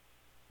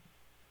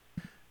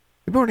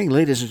Good morning,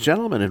 ladies and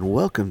gentlemen, and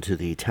welcome to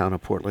the Town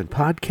of Portland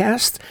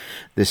podcast.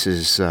 This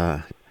is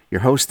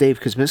your host,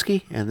 Dave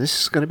Kosminski, and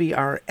this is going to be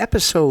our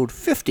episode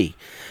 50.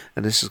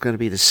 And this is going to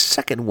be the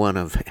second one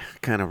of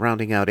kind of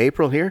rounding out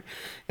April here.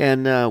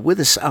 And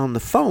with us on the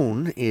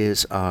phone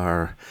is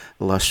our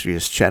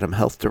illustrious Chatham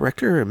Health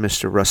Director,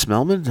 Mr. Russ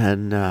Melman.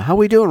 And how are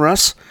we doing,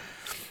 Russ?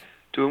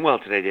 Doing well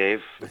today,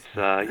 Dave. It's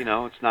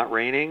it's not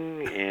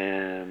raining,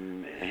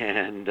 and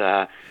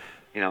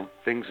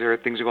things are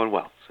going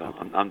well. So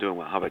I'm doing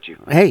well. How about you?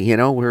 Hey,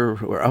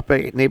 we're up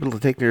and able to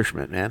take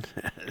nourishment, man,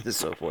 and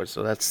so forth.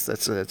 So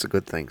that's a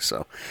good thing. So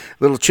a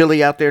little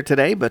chilly out there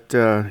today, but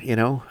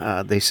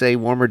they say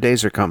warmer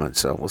days are coming.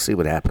 So we'll see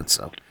what happens.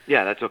 So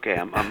yeah, that's okay.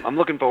 I'm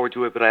looking forward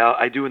to it, but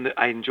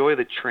I enjoy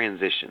the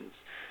transitions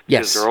because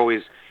yes, they're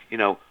always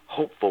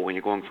hopeful when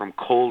you're going from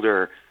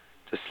colder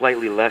to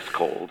slightly less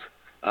cold.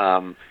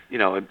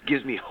 It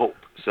gives me hope.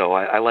 So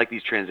I like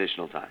these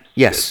transitional times.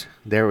 Yes,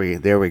 there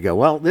we go.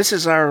 Well, this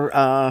is our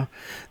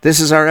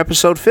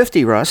episode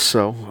 50, Russ.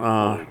 So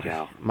holy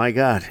cow. My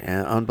God,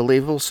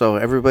 unbelievable. So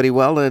everybody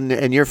well,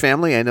 and your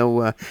family? I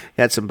know you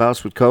had some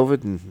bouts with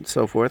COVID and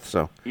so forth.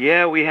 So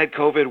yeah, we had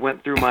COVID.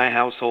 Went through my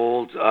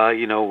household.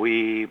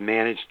 We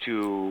managed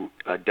to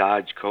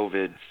dodge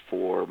COVID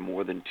for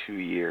more than 2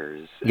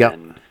 years. Yep.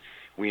 And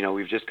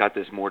we've just got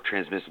this more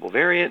transmissible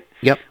variant.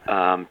 Yep.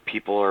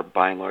 People are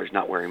by and large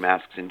not wearing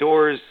masks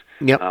indoors.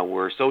 Yep.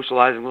 We're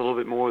socializing a little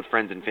bit more with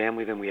friends and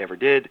family than we ever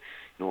did in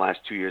the last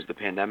 2 years of the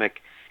pandemic.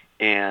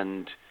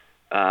 And,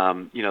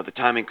 the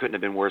timing couldn't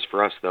have been worse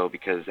for us, though,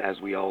 because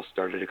as we all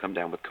started to come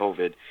down with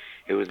COVID,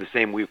 it was the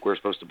same week we were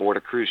supposed to board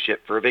a cruise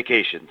ship for a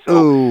vacation.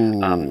 So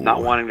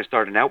not wanting to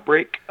start an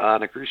outbreak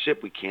on a cruise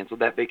ship, we canceled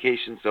that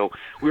vacation. So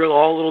we were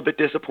all a little bit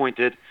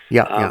disappointed.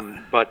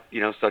 Yeah. But,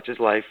 such is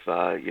life,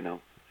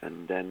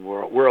 and then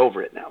we're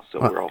over it now, so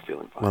we're all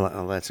feeling fine.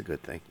 Well, that's a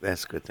good thing.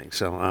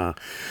 So,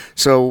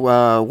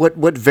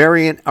 what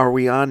variant are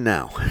we on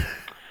now?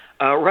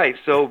 Right.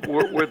 So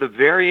we're the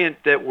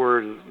variant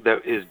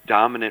that is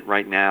dominant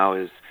right now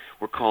is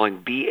we're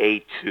calling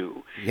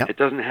BA2. Yep. It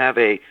doesn't have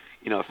a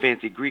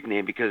fancy Greek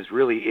name because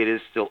really it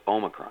is still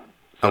Omicron.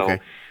 So okay.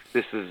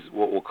 This is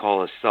what we'll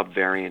call a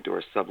subvariant or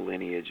a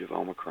sublineage of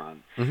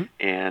Omicron, mm-hmm.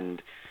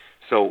 and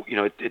so,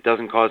 it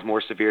doesn't cause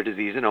more severe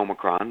disease in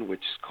Omicron,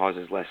 which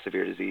causes less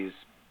severe disease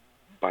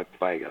by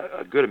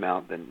a good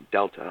amount than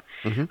Delta.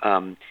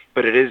 Mm-hmm.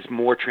 But it is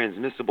more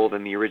transmissible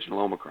than the original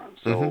Omicron.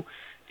 So,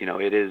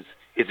 mm-hmm.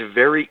 It's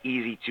very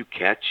easy to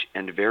catch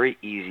and very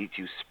easy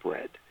to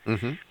spread.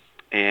 Mm-hmm.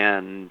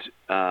 And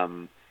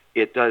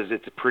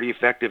it's pretty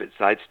effective at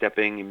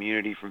sidestepping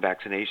immunity from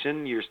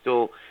vaccination. You're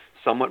still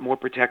somewhat more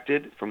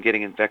protected from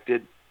getting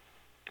infected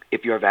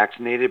if you are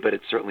vaccinated, but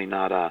it's certainly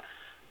not a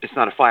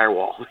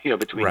firewall,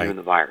 between right. you and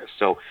the virus.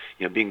 So,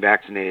 being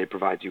vaccinated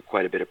provides you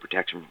quite a bit of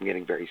protection from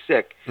getting very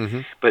sick.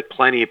 Mm-hmm. But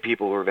plenty of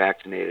people who are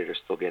vaccinated are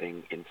still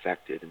getting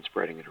infected and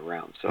spreading it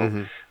around. So,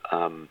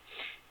 mm-hmm.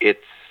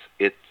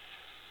 It's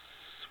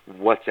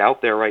what's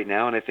out there right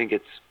now, and I think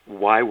it's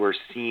why we're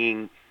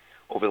seeing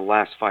over the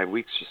last 5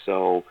 weeks or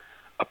so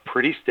a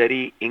pretty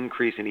steady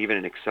increase and even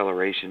an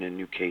acceleration in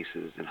new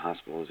cases and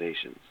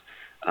hospitalizations,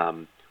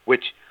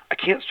 which I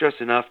can't stress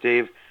enough,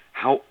 Dave,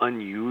 how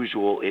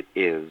unusual it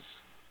is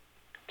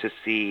to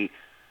see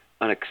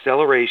an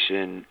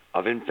acceleration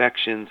of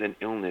infections and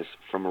illness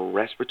from a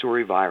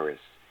respiratory virus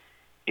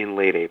in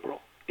late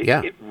April.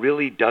 It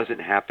really doesn't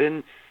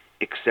happen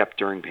except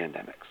during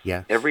pandemics.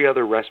 Yes. Every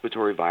other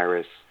respiratory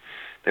virus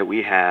that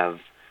we have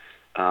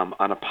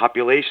on a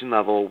population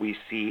level, we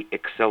see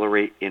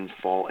accelerate in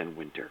fall and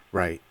winter.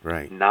 Right.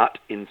 Not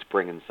in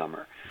spring and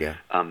summer. Yeah.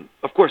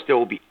 Of course, there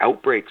will be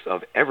outbreaks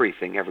of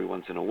everything every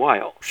once in a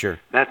while. Sure.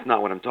 That's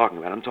not what I'm talking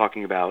about. I'm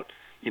talking about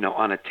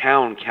on a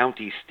town,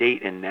 county,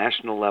 state, and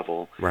national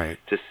level, right.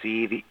 to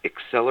see the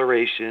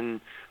acceleration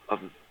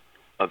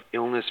of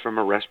illness from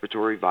a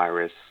respiratory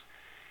virus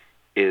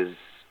is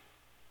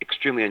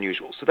extremely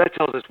unusual. So that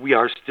tells us we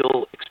are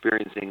still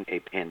experiencing a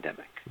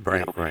pandemic.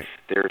 Right, right.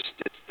 It's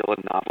still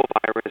a novel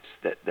virus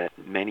that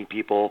many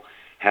people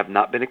have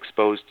not been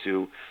exposed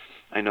to.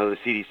 I know the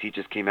CDC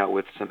just came out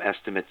with some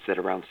estimates that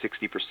around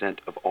 60%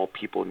 of all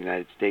people in the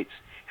United States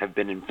have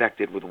been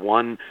infected with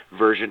one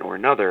version or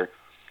another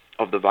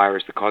of the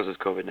virus that causes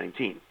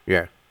COVID-19.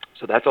 Yeah.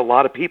 So that's a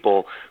lot of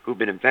people who've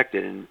been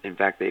infected, and in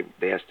fact,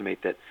 they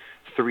estimate that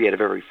 3 out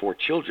of every 4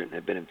 children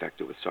have been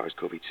infected with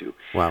SARS-CoV-2.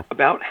 Wow.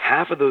 About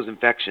half of those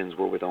infections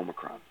were with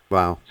Omicron.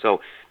 Wow.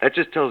 So that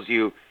just tells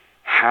you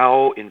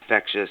how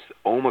infectious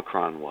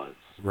Omicron was.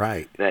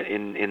 Right. That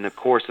in the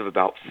course of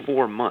about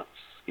 4 months,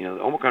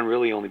 Omicron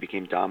really only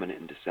became dominant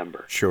in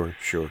December. Sure.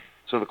 So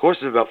in the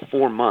course of about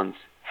 4 months,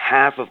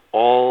 half of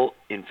all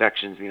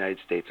infections in the United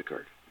States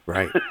occurred.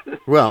 Right.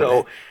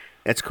 Well,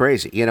 that's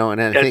crazy, and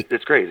I think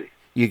it's crazy.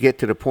 You get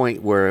to the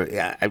point where,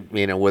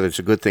 whether it's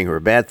a good thing or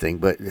a bad thing,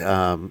 but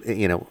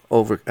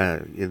over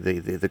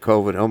the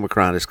COVID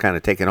Omicron is kind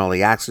of taking all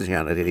the oxygen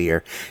out of the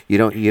air. You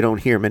don't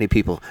hear many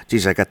people,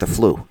 geez, I got the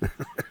flu.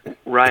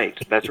 Right,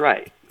 that's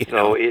right. You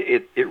So know?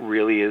 it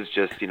really is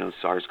just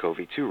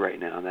SARS-CoV-2 right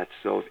now, and that's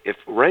so if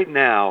right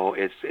now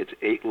it's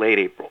late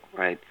April,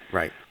 right?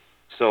 Right.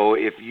 So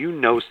if you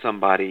know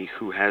somebody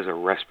who has a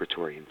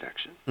respiratory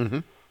infection Mm-hmm.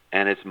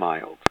 and it's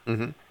mild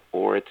Mm-hmm.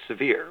 or it's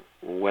severe,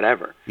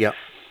 whatever, Yep.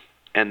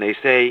 and they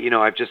say,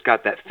 I've just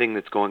got that thing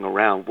that's going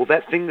around. Well,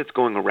 that thing that's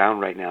going around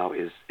right now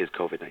is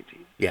COVID-19.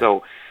 Yeah.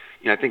 So,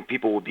 I think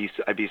people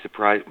I'd be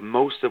surprised.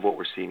 Most of what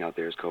we're seeing out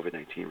there is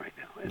COVID-19 right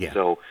now, and Yeah.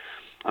 so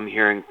I'm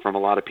hearing from a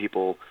lot of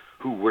people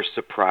who were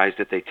surprised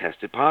that they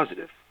tested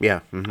positive.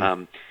 Yeah.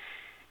 Mm-hmm.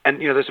 And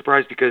they're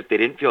surprised because they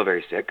didn't feel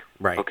very sick.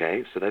 Right.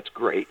 Okay, so that's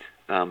great.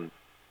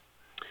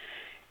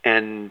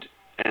 And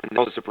they're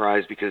also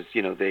surprised because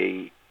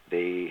they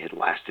had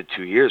lasted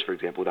 2 years, for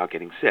example, without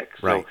getting sick.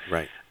 So, Right.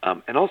 Right.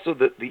 and also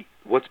the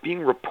what's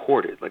being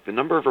reported, like the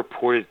number of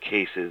reported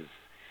cases,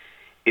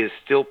 is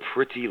still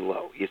pretty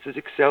low. Yes, it's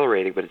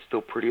accelerating, but it's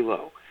still pretty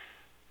low.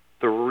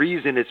 The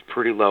reason it's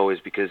pretty low is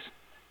because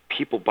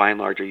people, by and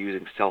large, are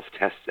using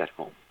self-tests at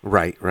home.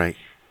 Right. Right.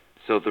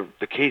 So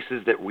the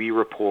cases that we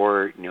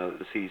report,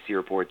 the CDC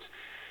reports,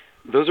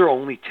 those are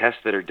only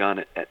tests that are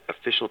done at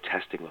official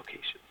testing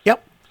locations.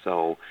 Yep.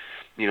 So,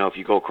 if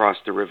you go across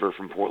the river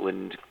from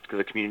Portland to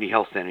the community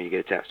health center, you get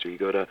a test, or you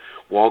go to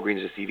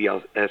Walgreens or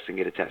CVS and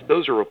get a test.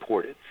 Those are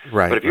reported.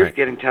 Right. But if you're right.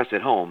 getting tests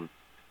at home,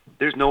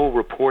 there's no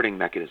reporting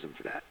mechanism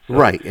for that. So,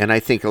 Right. And I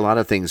think a lot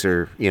of things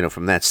are,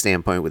 from that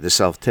standpoint with the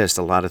self-test,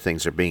 a lot of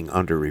things are being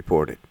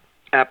underreported.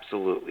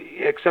 Absolutely,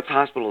 except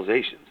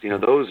hospitalizations.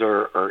 Those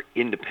are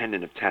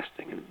independent of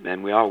testing,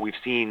 and we've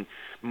seen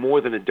more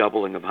than a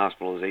doubling of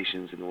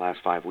hospitalizations in the last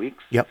 5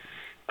 weeks. Yep.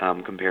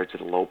 Compared to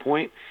the low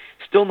point.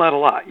 Still not a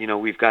lot.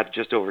 We've got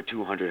just over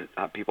 200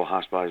 people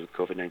hospitalized with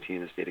COVID-19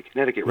 in the state of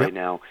Connecticut right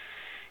now.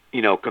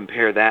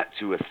 Compare that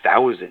to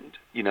 1,000,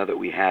 that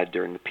we had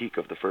during the peak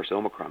of the first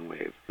Omicron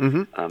wave.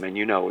 Mm-hmm. And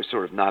we're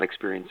sort of not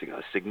experiencing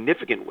a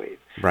significant wave.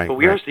 Right. But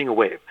we right. are seeing a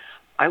wave.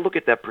 I look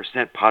at that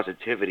percent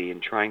positivity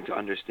and trying to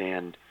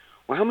understand,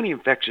 well, how many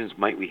infections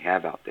might we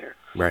have out there?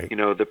 Right.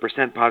 The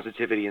percent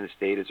positivity in the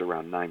state is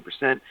around 9%.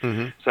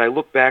 Mm-hmm. So I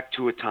look back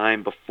to a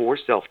time before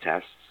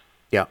self-tests,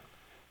 Yeah.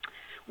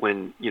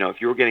 when,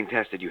 if you were getting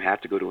tested, you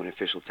had to go to an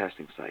official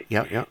testing site.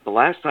 Yeah. Yeah. The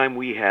last time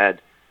we had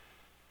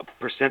a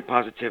percent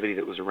positivity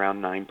that was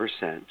around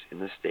 9% in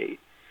the state,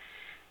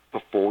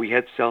 before we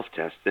had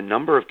self-tests, the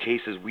number of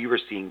cases we were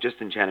seeing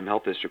just in Chatham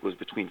Health District was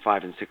between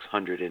 500 and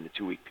 600 in a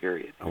 2-week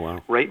period. Oh,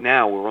 wow. Right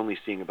now, we're only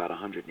seeing about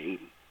 180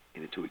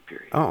 in a 2-week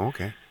period. Oh,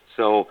 okay.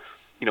 So,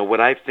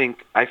 what I think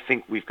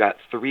we've got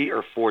 3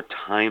 or 4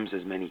 times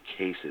as many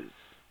cases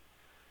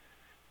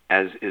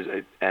as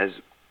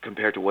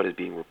compared to what is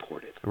being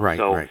reported. Right.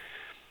 So, right.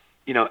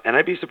 And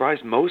I'd be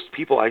surprised, most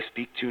people I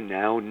speak to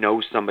now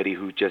know somebody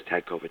who just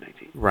had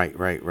COVID-19. Right.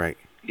 Right. Right.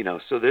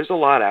 So there's a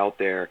lot out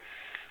there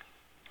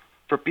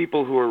for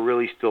people who are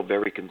really still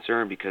very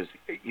concerned because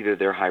either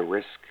they're high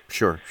risk,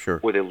 Sure. Sure.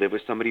 or they live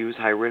with somebody who's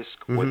high risk,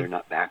 or Mhm. they're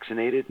not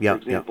vaccinated, Yeah, for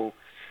example.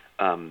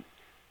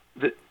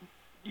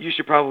 You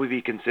should probably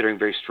be considering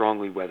very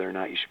strongly whether or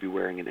not you should be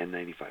wearing an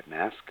N95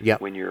 mask Yeah.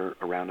 when you're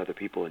around other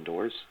people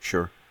indoors.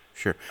 Sure.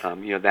 Sure.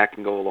 That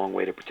can go a long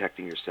way to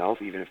protecting yourself,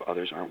 even if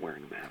others aren't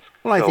wearing a mask.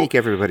 Well, I So, think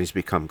everybody's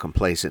become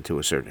complacent to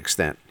a certain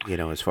extent,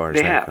 as far as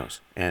They that have. goes.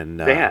 And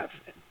they have.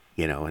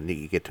 and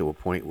you get to a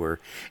point where,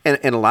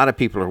 and a lot of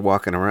people are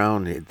walking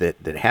around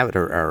that have it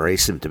are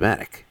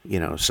asymptomatic,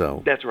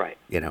 so, That's right.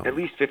 know. At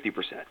least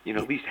 50%.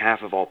 At least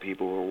half of all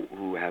people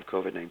who have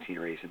COVID-19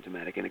 are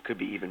asymptomatic, and it could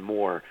be even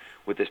more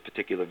with this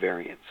particular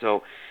variant.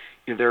 So,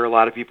 there are a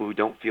lot of people who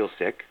don't feel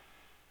sick,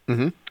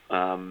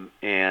 Mm-hmm.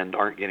 and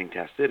aren't getting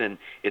tested, and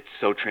it's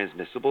so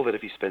transmissible that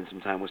if you spend some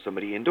time with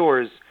somebody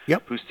indoors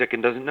Yep. who's sick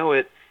and doesn't know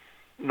it,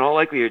 in all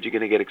likelihood you're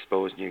going to get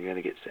exposed and you're going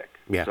to get sick.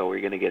 Yeah. So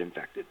you're going to get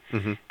infected.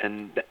 Mm-hmm.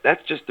 And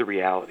that's just the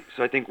reality.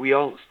 So I think we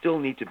all still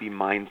need to be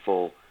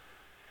mindful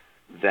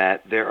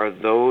that there are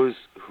those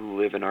who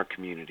live in our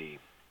community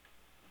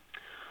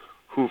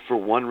who, for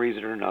one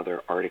reason or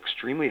another, are at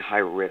extremely high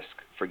risk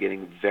for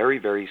getting very,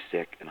 very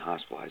sick and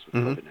hospitalized with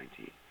Mhm.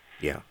 COVID-19.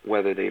 Yeah.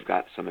 Whether they've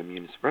got some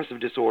immunosuppressive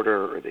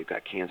disorder, or they've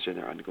got cancer and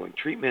they're undergoing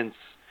treatments,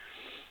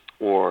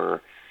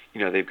 or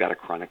they've got a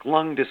chronic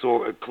lung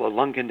disorder,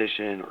 lung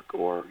condition,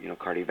 or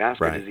cardiovascular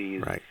Right.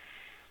 disease. Right.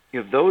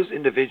 Those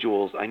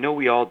individuals, I know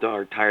we all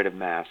are tired of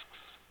masks.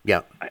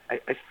 Yeah.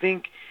 I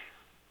think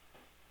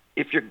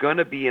if you're going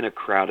to be in a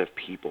crowd of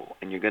people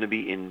and you're going to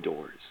be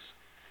indoors,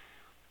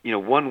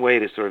 one way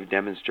to sort of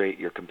demonstrate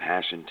your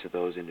compassion to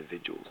those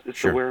individuals is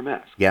Sure. to wear a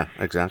mask. Yeah.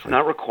 It's Exactly.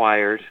 not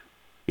required,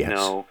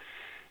 Yes.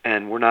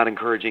 and we're not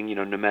encouraging,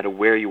 no matter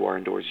where you are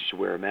indoors, you should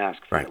wear a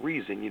mask for Right. that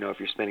reason. If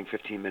you're spending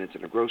 15 minutes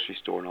in a grocery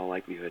store, in all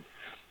likelihood,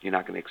 you're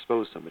not going to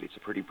expose somebody. It's a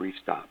pretty brief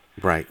stop.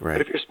 Right. But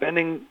Right. if you're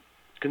spending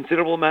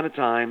considerable amount of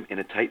time in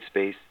a tight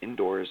space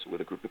indoors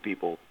with a group of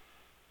people,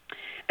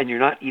 and you're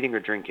not eating or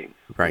drinking,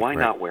 Right, why right.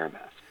 not wear a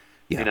mask?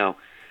 Yeah.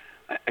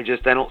 I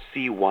don't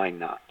see why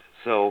not.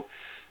 So,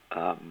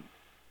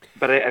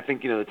 but I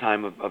think the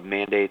time of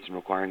mandates and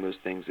requiring those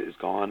things is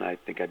gone. I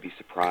think I'd be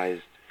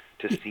surprised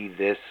to see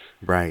this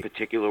Right.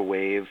 particular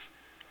wave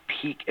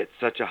peak at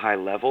such a high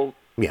level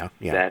Yeah.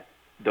 that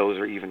those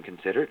are even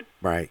considered,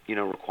 Right.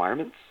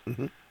 requirements.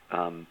 Hmm.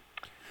 Um,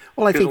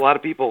 Well, I because a think lot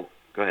of people.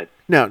 Go ahead.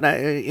 no,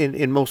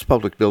 in most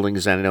public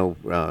buildings, I know,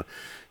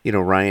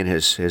 Ryan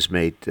has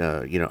made,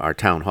 our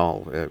town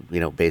hall,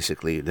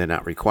 basically they're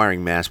not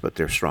requiring masks, but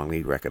they're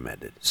strongly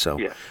recommended. So,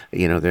 Yes.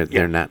 they're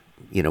Yes. not,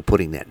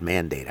 putting that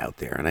mandate out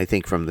there. And I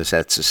think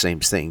that's the same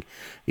thing,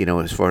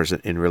 as far as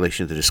in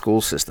relation to the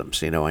school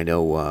systems. I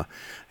know I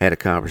had a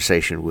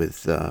conversation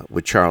with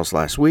Charles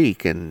last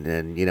week,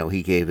 and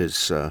he gave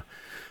his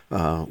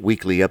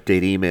weekly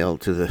update email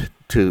to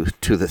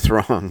the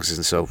throngs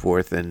and so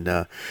forth.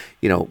 And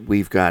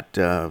we've got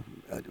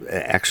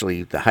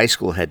actually the high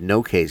school had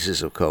no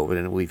cases of COVID,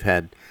 and we've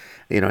had,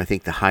 I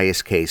think the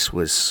highest case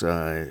was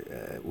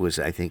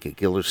I think at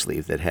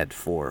Gildersleeve that had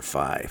 4 or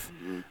 5,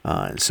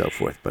 and so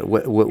forth. But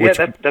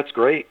that's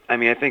great. I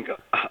mean, I think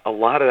a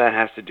lot of that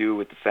has to do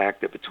with the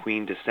fact that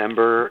between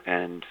December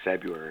and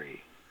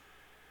February,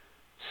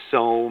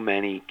 so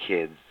many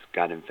kids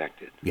got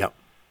infected. Yep.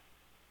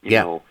 You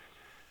know,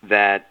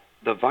 that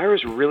the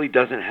virus really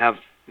doesn't have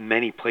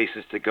many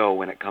places to go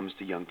when it comes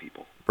to young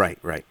people. Right.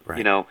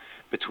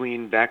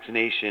 Between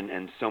vaccination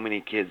and so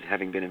many kids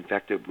having been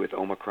infected with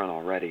Omicron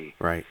already.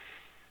 Right.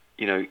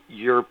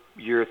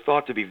 You're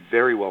thought to be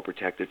very well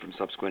protected from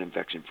subsequent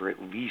infection for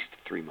at least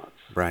 3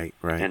 months. Right.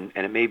 And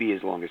it may be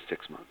as long as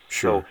 6 months.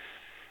 Sure.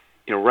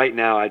 So, right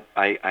now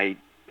I'd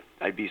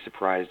be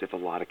surprised if a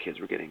lot of kids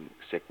were getting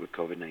sick with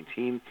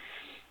COVID-19.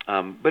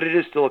 But it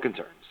is still a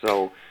concern.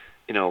 So,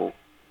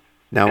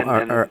 Now,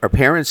 are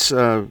parents,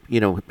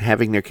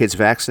 having their kids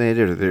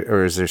vaccinated,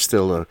 or is there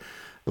still a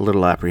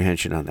little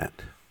apprehension on that?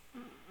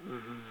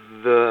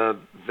 The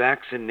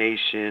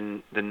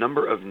vaccination, the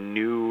number of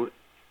new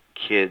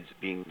kids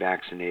being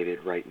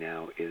vaccinated right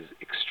now is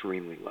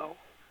extremely low.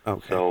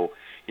 Okay. So,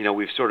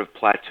 we've sort of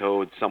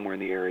plateaued somewhere in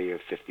the area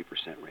of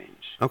 50%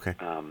 range. Okay.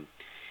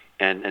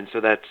 And so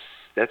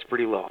that's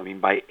pretty low. I mean,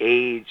 by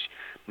age,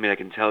 I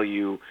can tell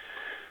you,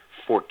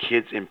 for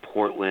kids in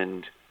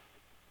Portland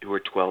who are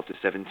 12 to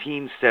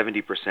 17,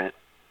 70%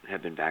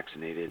 have been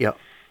vaccinated. Yep.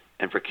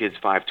 And for kids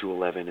 5 to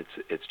 11,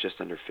 it's just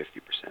under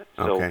 50%.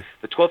 So okay.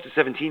 The 12 to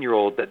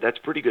 17-year-old, that's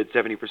pretty good.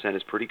 70%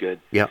 is pretty good.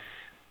 Yep.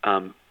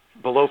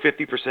 Below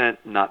 50%,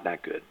 not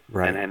that good.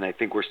 Right. And I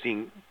think we're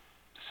seeing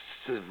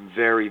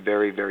very,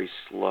 very, very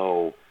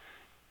slow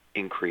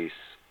increase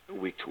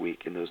week to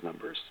week in those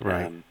numbers.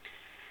 Right.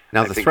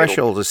 Now the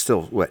threshold is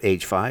still, what,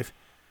 age 5?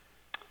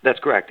 That's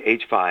correct,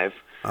 age 5.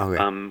 Okay.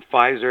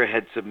 Pfizer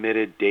had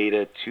submitted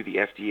data to the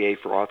FDA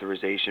for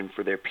authorization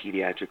for their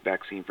pediatric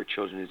vaccine for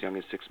children as young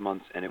as 6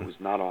 months, and it was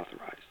not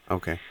authorized.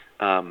 Okay.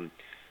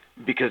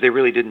 Because they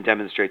really didn't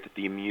demonstrate that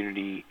the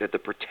immunity, that the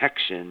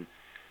protection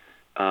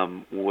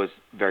was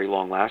very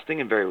long-lasting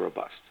and very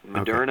robust.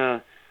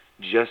 Moderna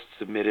just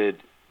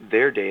submitted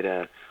their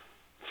data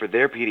for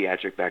their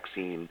pediatric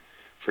vaccine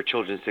for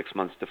children 6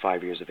 months to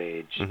 5 years of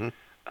age,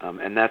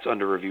 and that's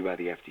under review by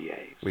the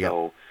FDA.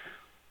 So,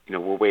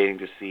 we're waiting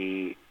to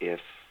see if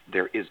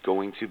there is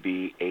going to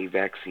be a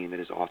vaccine that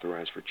is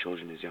authorized for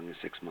children as young as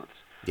 6 months.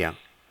 Yeah.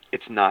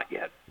 It's not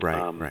yet. Right,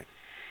 right.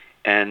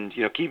 And,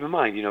 keep in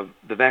mind,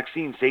 the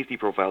vaccine safety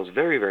profile is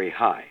very, very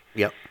high.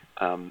 Yep.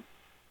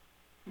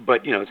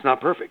 But, it's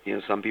not perfect.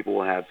 Some people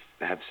will have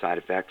side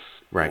effects.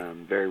 Right.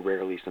 Very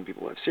rarely some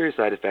people have serious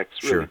side effects.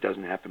 Sure. Really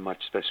doesn't happen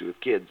much, especially with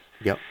kids.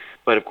 Yep.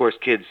 But, of course,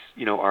 kids,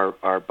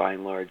 are by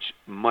and large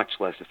much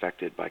less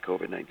affected by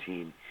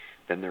COVID-19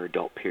 than their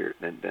adult peers,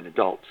 than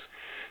adults.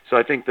 So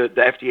I think that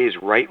the FDA is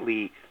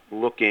rightly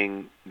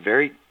looking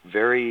very,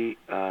 very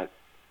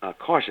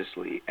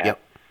cautiously at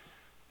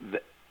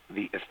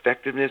the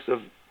effectiveness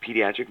of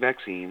pediatric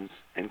vaccines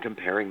and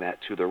comparing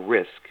that to the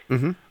risk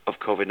of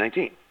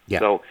COVID-19. Yeah.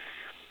 So,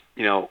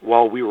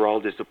 while we were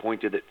all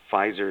disappointed that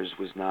Pfizer's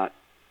was not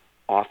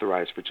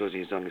authorized for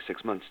children as young as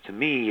 6 months, to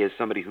me, as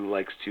somebody who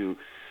likes to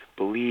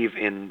believe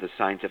in the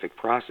scientific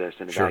process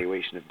and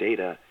evaluation of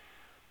data,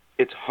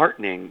 it's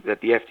heartening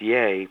that the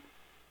FDA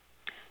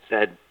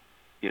said,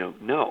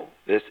 no,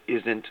 this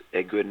isn't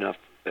a good enough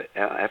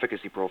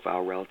efficacy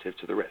profile relative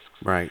to the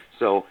risks. Right.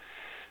 So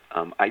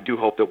I do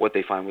hope that what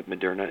they find with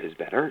Moderna is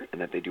better and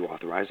that they do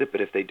authorize it,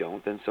 but if they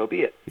don't, then so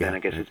be it. Yeah, then I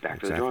guess it's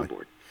back to the drawing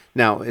board.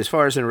 Now, as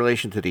far as in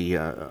relation to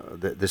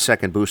the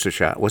second booster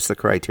shot, what's the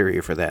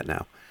criteria for that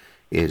now?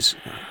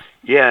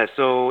 Yeah,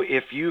 so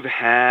if you've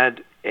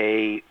had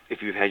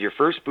your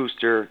first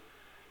booster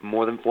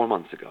more than 4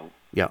 months ago,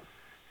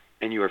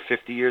 and you are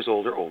 50 years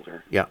old or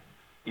older,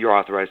 you're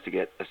authorized to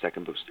get a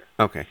second booster.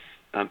 Okay.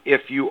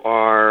 If you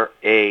are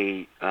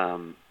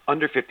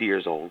under 50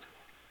 years old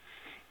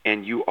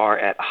and you are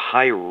at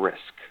high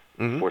risk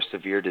for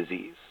severe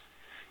disease,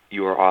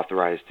 you are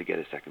authorized to get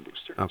a second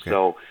booster. Okay.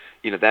 So,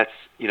 that's,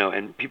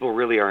 and people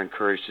really are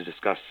encouraged to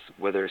discuss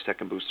whether a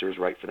second booster is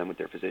right for them with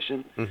their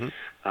physician.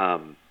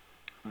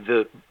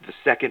 The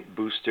second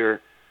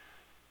booster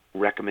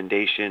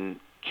recommendation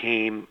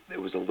it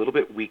was a little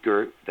bit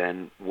weaker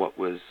than what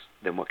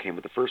came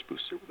with the first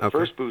booster. The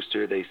first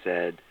booster, they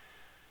said,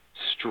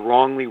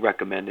 strongly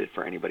recommended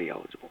for anybody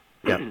eligible.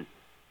 Yeah.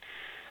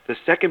 The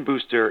second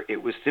booster,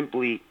 it was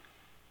simply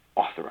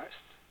authorized.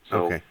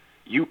 So Okay.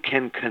 you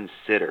can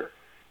consider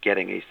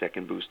getting a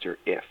second booster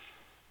if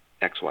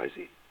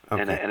XYZ.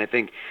 Okay. And I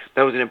think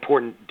that was an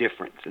important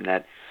difference in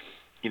that,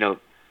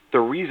 the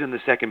reason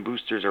the second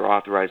boosters are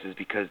authorized is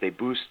because they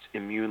boost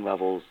immune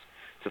levels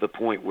to the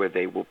point where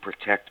they will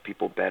protect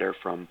people better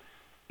from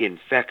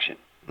infection.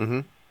 Mm-hmm.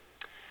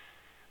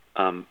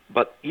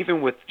 But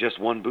even with just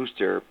one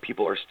booster,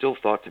 people are still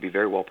thought to be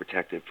very well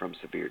protected from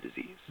severe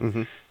disease.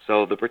 Mm-hmm.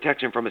 So the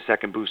protection from a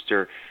second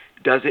booster,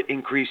 does it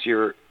increase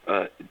your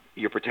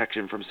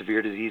protection from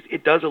severe disease?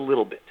 It does a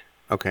little bit,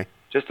 Okay.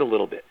 just a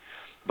little bit.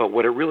 But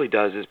what it really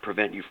does is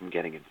prevent you from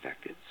getting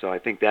infected. So I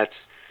think that's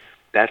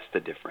the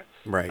difference.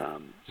 Right.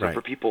 So Right.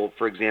 for people,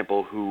 for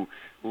example, who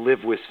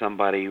live with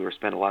somebody or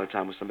spend a lot of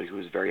time with somebody who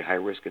is very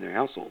high risk in their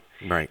household,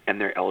 Right. and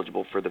they're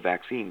eligible for the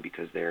vaccine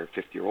because they're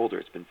 50 or older,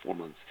 it's been 4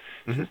 months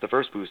Mm-hmm. since the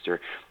first booster,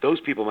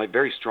 those people might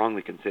very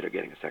strongly consider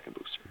getting a second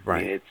booster.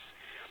 Right. I mean,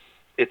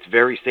 it's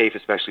very safe,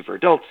 especially for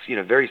adults,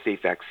 very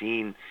safe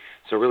vaccine.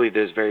 So really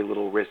there's very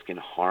little risk and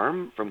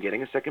harm from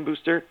getting a second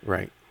booster.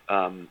 Right.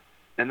 And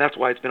that's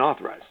why it's been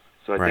authorized.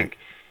 So I Right. think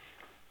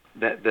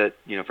that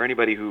for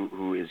anybody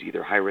who is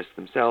either high risk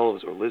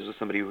themselves or lives with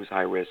somebody who's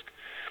high risk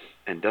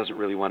and doesn't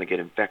really want to get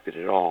infected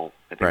at all,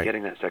 I think Right.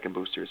 getting that second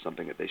booster is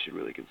something that they should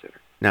really consider.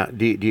 Now,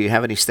 do you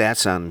have any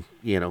stats on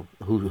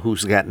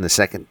who's gotten the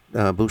second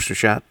booster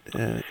shot?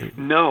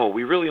 No,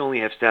 we really only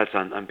have stats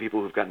on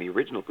people who've gotten the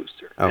original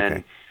booster. Okay.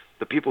 And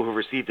the people who've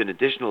received an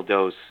additional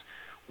dose,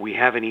 we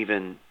haven't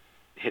even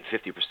hit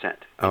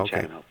 50% in Okay.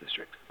 Chatham Health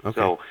District.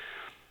 Okay. So,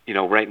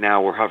 right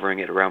now we're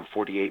hovering at around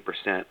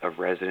 48% of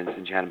residents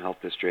in Chatham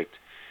Health District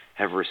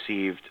have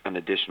received an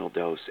additional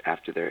dose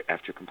after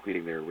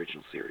completing their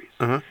original series.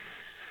 Uh-huh.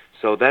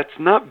 So that's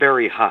not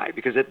very high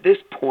because at this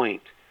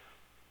point,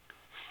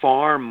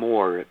 far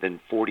more than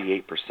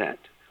 48%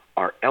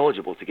 are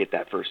eligible to get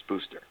that first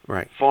booster.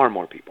 Right. Far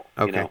more people.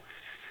 Okay.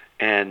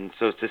 And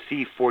so to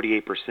see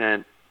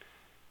 48%,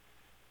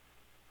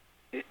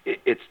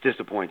 it's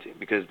disappointing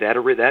because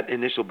that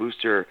initial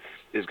booster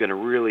is going to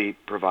really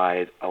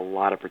provide a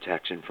lot of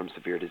protection from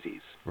severe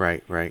disease.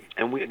 Right. Right.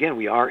 And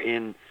we are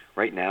in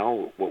right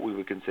now what we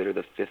would consider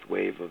the fifth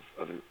wave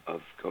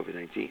of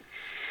COVID-19.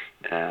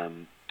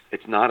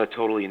 It's not a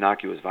totally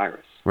innocuous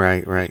virus,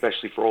 Right. Right.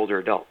 especially for older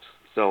adults.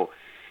 So,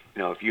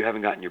 if you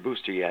haven't gotten your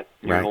booster yet,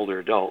 you're an Right. older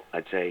adult,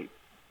 I'd say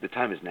the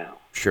time is now.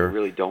 Sure.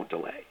 Really don't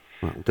delay.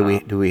 Well,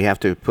 do we have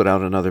to put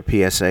out another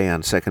PSA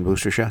on second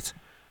booster shots?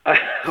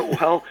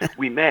 Well,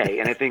 we may,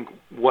 and I think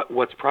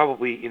what's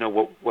probably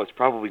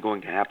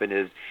going to happen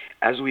is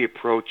as we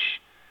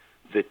approach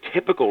the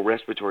typical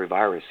respiratory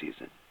virus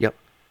season. Yep.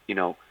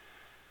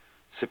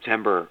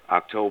 September,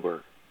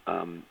 October,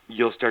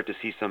 you'll start to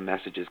see some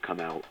messages come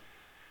out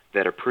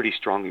that are pretty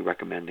strongly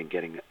recommending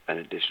getting an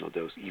additional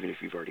dose, even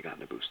if you've already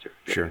gotten a booster,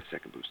 Sure. a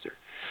second booster,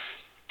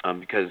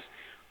 because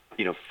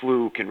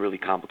flu can really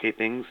complicate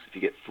things if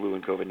you get flu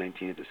and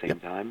COVID-19 at the same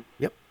Yep. time.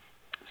 Yep.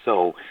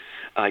 So,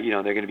 there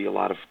are going to be a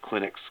lot of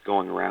clinics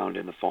going around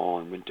in the fall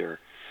and winter.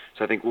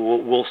 So I think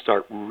we'll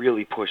start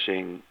really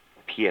pushing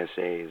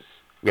PSAs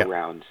Yep.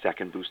 around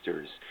second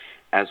boosters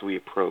as we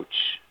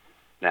approach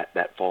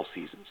that fall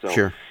season. So,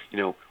 Sure.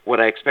 what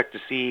I expect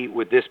to see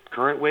with this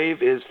current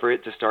wave is for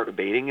it to start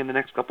abating in the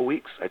next couple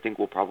weeks. I think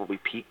we'll probably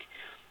peak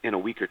in a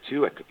week or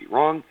two. I could be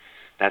wrong.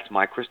 That's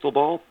my crystal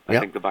ball. I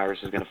Yep. think the virus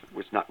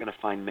it's not going to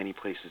find many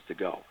places to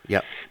go.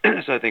 Yep.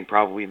 So I think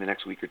probably in the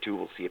next week or two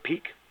we'll see a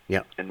peak.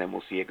 Yep. And then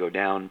we'll see it go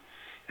down,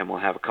 and we'll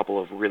have a couple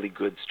of really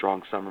good,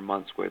 strong summer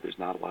months where there's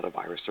not a lot of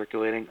virus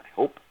circulating, I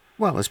hope.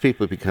 Well, as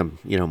people become,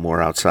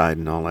 more outside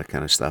and all that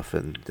kind of stuff,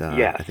 and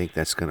Yes. I think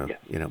that's going to,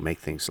 Yes. make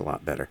things a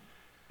lot better.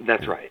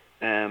 That's right.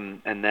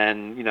 And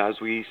then,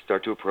 as we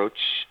start to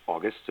approach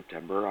August,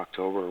 September,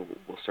 October,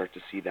 we'll start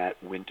to see that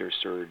winter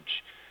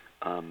surge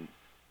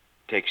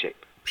take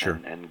shape. Sure.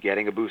 And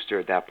getting a booster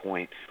at that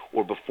point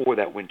or before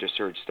that winter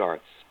surge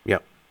starts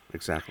Yep.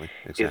 Exactly.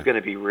 is going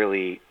to be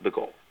really the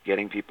goal.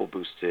 Getting people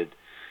boosted,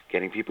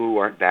 getting people who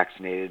aren't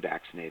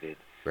vaccinated.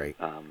 Great.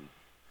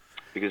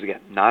 Because, again,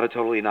 not a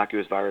totally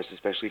innocuous virus,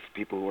 especially for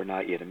people who are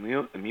not yet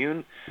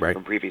immune Right.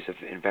 from previous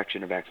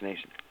infection or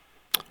vaccination.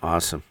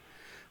 Awesome.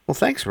 Well,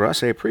 thanks,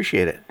 Russ. I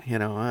appreciate it.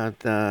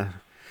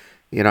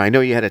 I know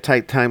you had a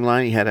tight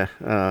timeline. You had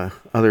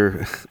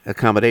other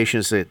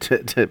accommodations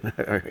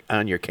to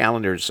on your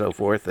calendar and so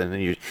forth, and then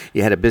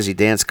you had a busy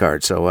dance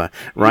card. So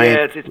Ryan,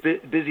 Yeah,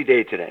 it's a busy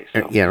day today.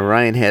 So. yeah,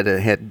 Ryan had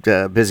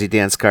a busy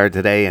dance card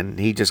today, and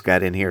he just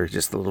got in here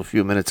just a little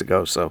few minutes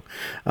ago. So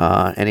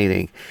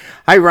anything.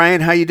 Hi,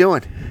 Ryan. How you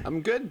doing?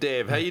 I'm good,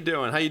 Dave. How you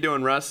doing? How you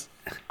doing, Russ?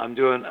 I'm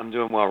doing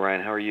well,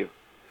 Ryan. How are you?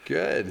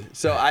 Good.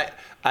 So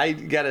I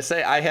gotta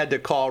say I had to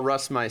call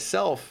Russ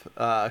myself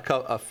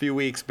a few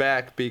weeks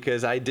back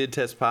because I did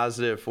test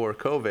positive for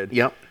COVID.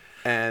 Yep.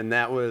 And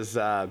that was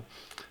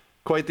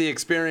quite the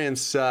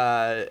experience.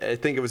 I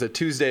think it was a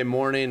Tuesday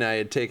morning. I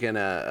had taken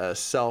a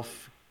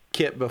self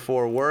kit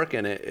before work,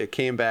 and it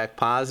came back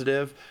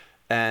positive.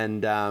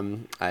 And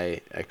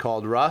I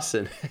called Russ,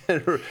 and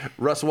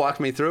Russ walked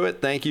me through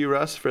it. Thank you,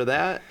 Russ, for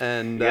that.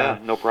 And Yeah,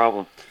 no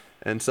problem.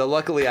 And so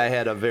luckily I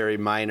had a very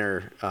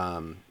minor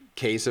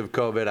case of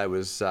COVID.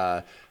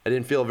 I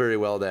didn't feel very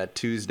well that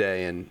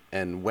Tuesday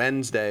and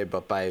Wednesday,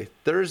 but by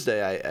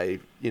Thursday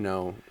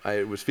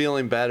I was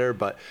feeling better,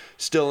 but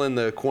still in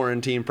the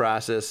quarantine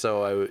process.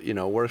 So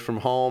I worked from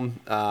home.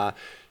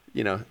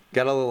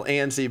 Got a little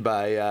antsy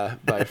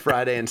by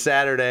Friday and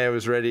Saturday. I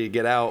was ready to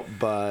get out,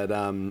 but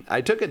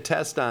I took a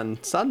test on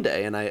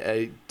Sunday and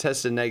I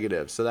tested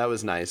negative, so that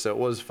was nice. So it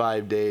was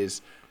 5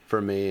 days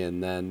for me,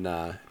 and then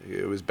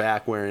it was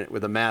back wearing it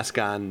with a mask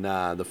on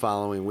the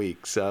following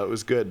week. So it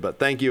was good. But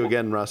thank you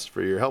again, Russ,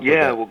 for your help.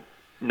 Yeah, with well,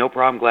 no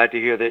problem. Glad to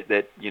hear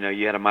that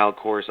you had a mild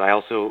course. I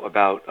also,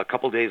 about a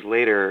couple days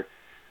later,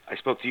 I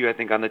spoke to you, I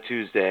think, on the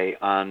Tuesday.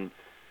 On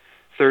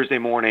Thursday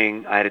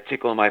morning, I had a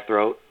tickle in my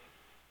throat.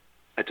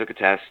 I took a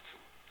test.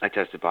 I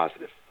tested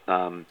positive.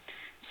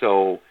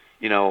 So,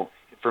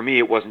 for me,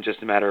 it wasn't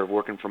just a matter of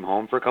working from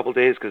home for a couple of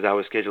days because I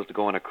was scheduled to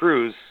go on a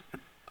cruise.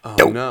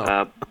 Oh,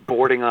 no.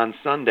 Boarding on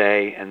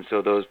Sunday, and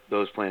so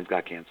those plans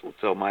got canceled.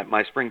 So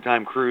my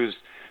springtime cruise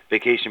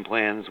vacation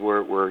plans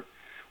were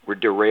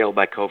derailed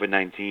by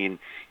COVID-19.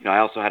 I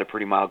also had a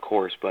pretty mild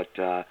course, but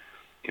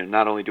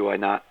not only do I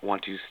not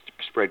want to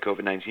spread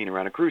COVID-19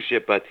 around a cruise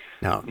ship, but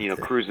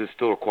cruises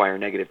still require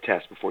negative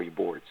tests before you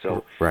board.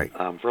 So right.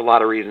 For a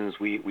lot of reasons,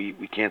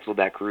 we canceled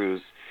that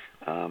cruise.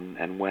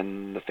 And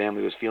when the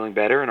family was feeling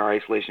better and our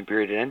isolation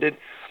period had ended,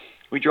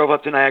 we drove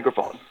up to Niagara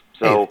Falls.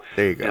 So hey,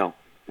 there you go.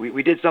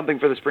 We did something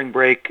for the spring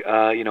break.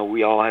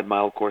 We all had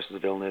mild courses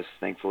of illness.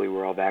 Thankfully,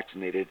 we're all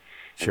vaccinated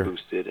and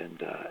boosted,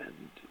 and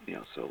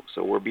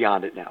so we're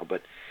beyond it now.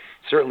 But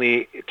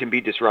certainly, it can be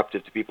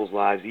disruptive to people's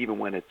lives, even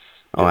when it's.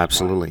 Oh,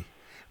 absolutely.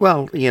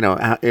 Well,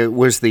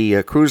 was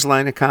the cruise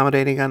line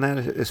accommodating on that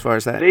as far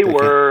as that? They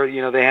were.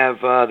 They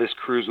have this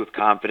Cruise with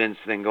Confidence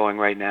thing going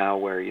right now,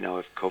 where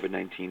if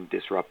COVID-19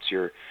 disrupts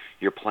your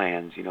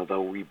plans, they'll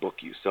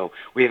rebook you. So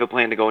we have a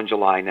plan to go in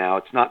July now.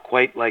 It's not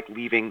quite like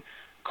leaving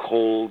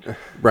cold,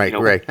 right.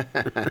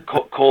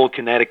 cold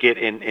Connecticut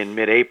in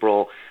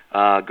mid-April,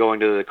 going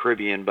to the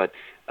Caribbean, but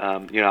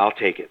I'll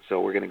take it.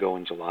 So we're going to go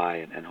in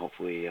July, and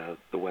hopefully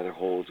the weather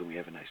holds and we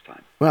have a nice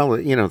time. Well,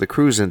 the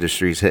cruise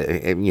industries,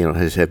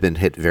 have been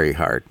hit very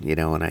hard,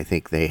 and I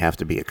think they have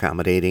to be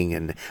accommodating,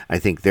 and I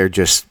think they're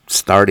just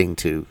starting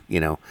to,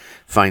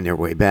 find their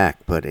way back,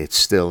 but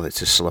it's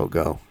a slow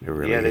go. It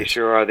really is. They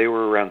sure are. They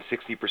were around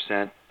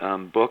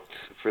 60% booked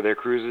for their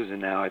cruises,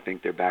 and now I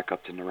think they're back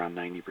up to around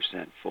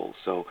 90% full.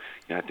 So,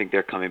 I think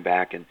they're coming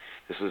back, and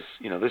this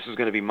is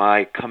going to be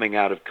my coming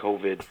out of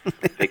COVID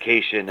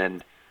vacation,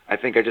 and I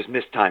think I just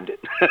mistimed it.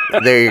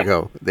 There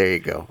you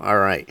go. All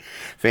right.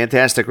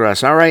 Fantastic,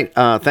 Russ. All right.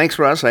 Thanks,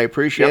 Russ. I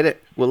appreciate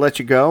it. We'll let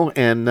you go,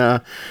 and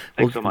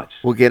thanks so much.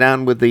 We'll get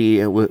on with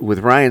the with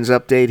Ryan's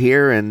update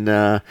here, and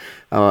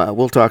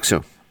we'll talk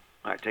soon.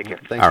 All right. Take care.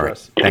 Thanks, all right.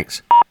 Russ.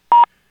 Thanks.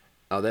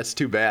 Oh, that's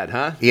too bad,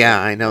 huh? Yeah,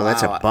 I know. Wow.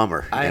 That's a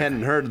bummer. I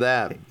hadn't heard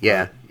that.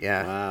 Yeah.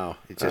 Wow.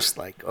 It's just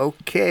like,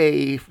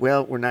 okay,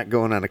 well, we're not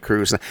going on a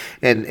cruise.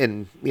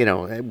 And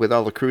with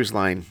all the cruise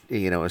line,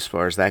 as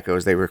far as that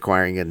goes, they're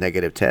requiring a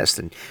negative test.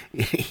 And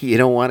you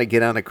don't want to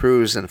get on a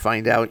cruise and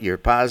find out you're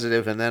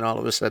positive, and then all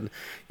of a sudden,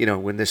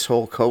 when this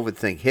whole COVID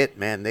thing hit,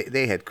 man,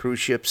 they had cruise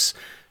ships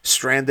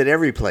stranded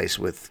every place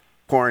with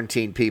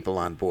quarantine people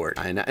on board.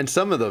 I know. And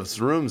some of those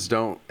rooms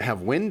don't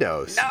have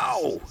windows.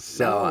 No.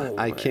 So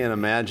I can't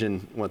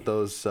imagine what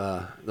those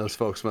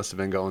folks must have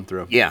been going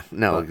through. Yeah,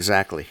 no,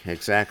 exactly.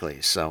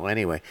 So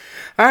anyway.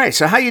 All right,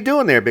 so how you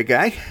doing there, big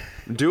guy?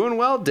 Doing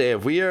well,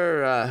 Dave.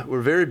 We're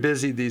very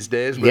busy these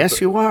days. Yes,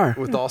 you are.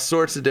 With all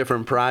sorts of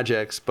different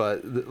projects,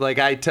 but like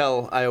I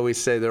always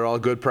say they're all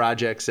good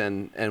projects,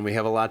 and we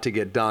have a lot to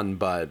get done.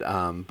 But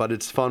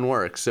it's fun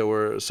work. So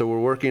we're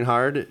working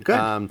hard.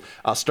 Good.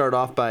 I'll start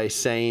off by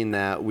saying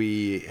that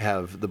we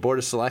have the Board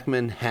of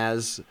Selectmen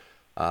has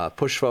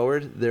pushed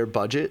forward their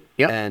budget.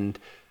 Yep. And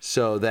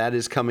so that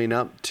is coming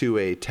up to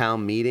a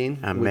town meeting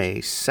on May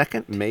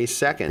 2nd. May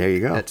 2nd. There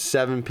you go. At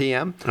 7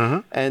 p.m.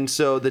 Uh-huh. And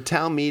so the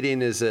town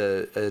meeting is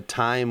a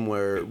time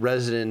where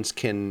residents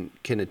can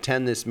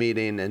attend this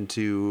meeting and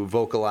to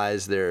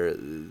vocalize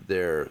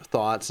their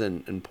thoughts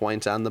and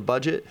points on the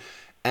budget.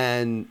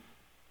 And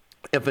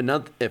if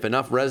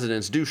enough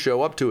residents do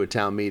show up to a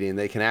town meeting,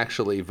 they can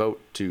actually vote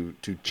to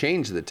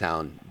change the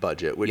town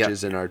budget, which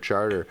is in our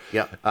charter.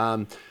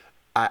 Yep.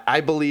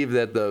 I believe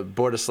that the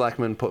Board of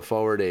Selectmen put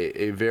forward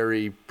a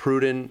very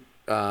prudent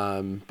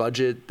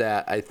budget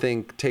that I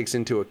think takes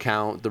into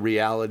account the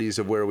realities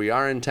of where we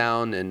are in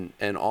town,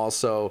 and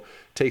also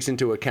takes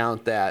into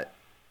account that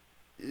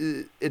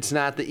it's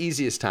not the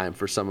easiest time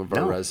for some of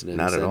our residents.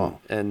 Not at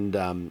all.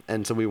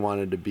 And so we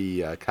wanted to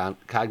be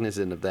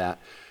cognizant of that.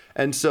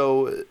 And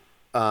so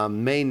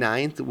May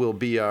 9th will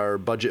be our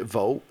budget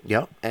vote.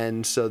 Yep.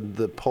 And so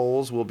the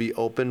polls will be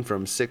open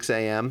from 6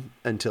 a.m.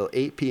 until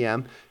 8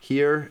 p.m.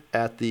 here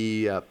at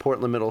the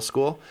Portland Middle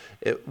School.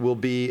 It will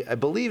be, I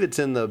believe it's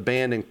in the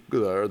band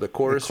or the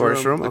chorus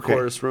room. Okay. The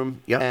chorus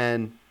room. Yep.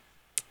 And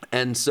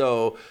And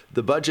so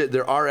the budget,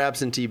 there are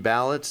absentee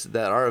ballots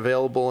that are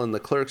available in the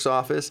clerk's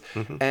office,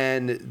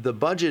 and the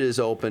budget is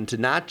open to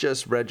not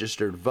just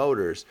registered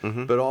voters,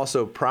 but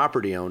also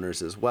property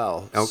owners as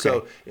well. Okay.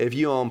 So if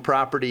you own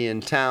property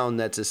in town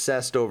that's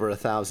assessed over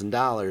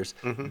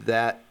 $1,000,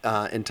 that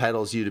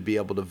entitles you to be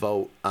able to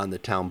vote on the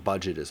town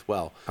budget as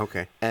well.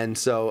 Okay. And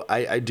so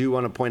I do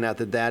want to point out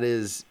that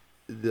is,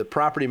 the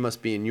property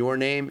must be in your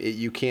name.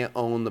 You can't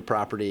own the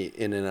property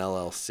in an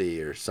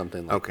LLC or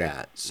something like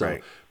that. So,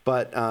 right.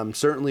 But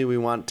certainly we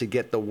want to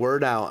get the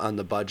word out on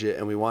the budget,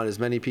 and we want as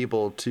many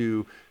people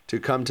to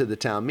come to the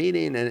town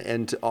meeting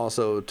and to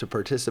also to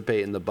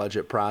participate in the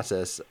budget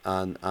process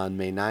on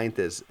May 9th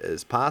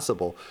as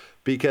possible,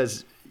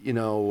 because,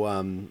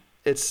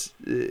 it's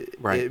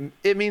Right.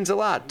 it means a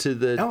lot to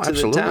the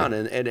town,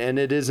 and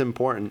it is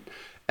important.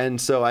 And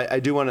so I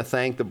do want to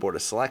thank the Board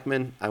of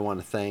Selectmen. I want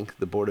to thank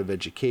the Board of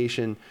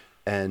Education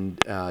and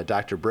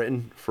Dr.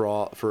 Britton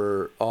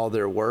for all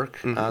their work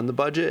on the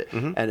budget,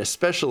 and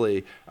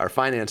especially our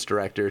finance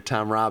director,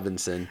 Tom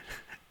Robinson.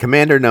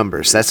 Commander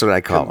Numbers, that's what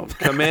I call him.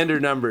 Commander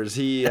Numbers.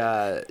 He, he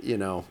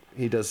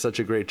does such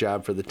a great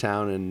job for the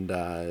town,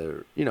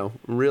 and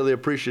really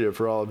appreciative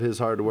for all of his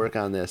hard work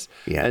on this.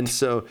 Yeah. And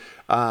so,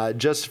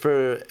 just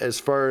for as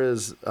far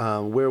as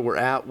where we're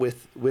at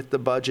with the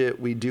budget,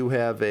 we do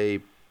have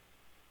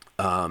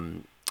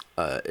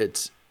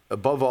it's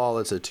above all,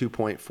 it's a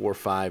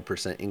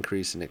 2.45%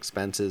 increase in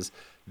expenses.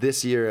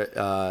 This year,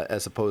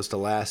 as opposed to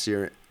last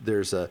year,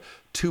 there's a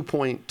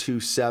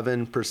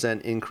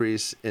 2.27%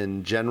 increase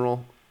in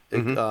general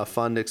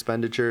fund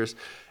expenditures,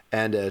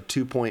 and a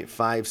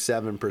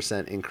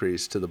 2.57%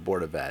 increase to the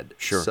Board of Ed.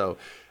 Sure. So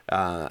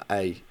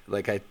I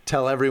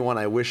tell everyone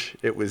I wish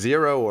it was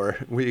zero or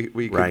we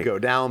could Right. go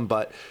down,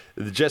 but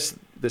just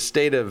the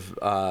state of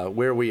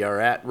where we are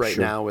at right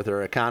Sure. now with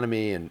our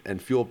economy and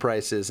fuel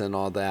prices and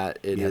all that,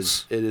 it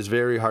Yes. is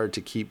very hard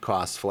to keep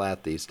costs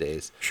flat these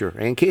days. Sure,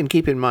 and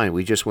keep in mind,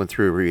 we just went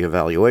through a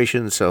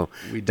reevaluation, so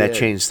We that did.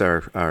 changed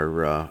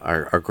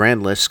our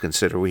grand list.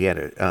 Consider we had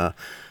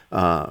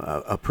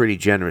a pretty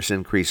generous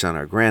increase on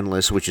our grand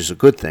list, which is a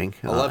good thing.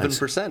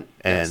 11%.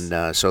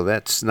 And so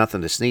that's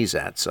nothing to sneeze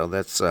at. So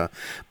that's,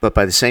 but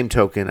by the same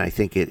token, I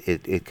think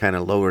it kind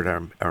of lowered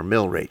our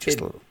mill rate just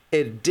a little.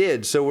 It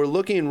did. So we're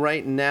looking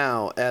right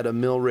now at a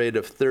mill rate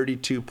of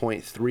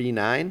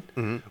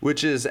 32.39,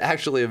 which is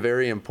actually a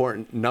very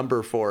important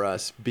number for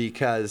us,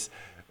 because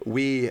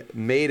we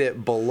made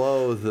it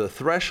below the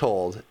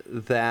threshold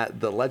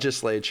that the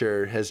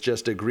legislature has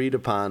just agreed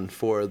upon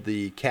for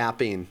the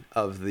capping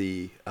of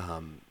the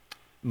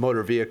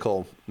motor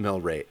vehicle mill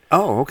rate.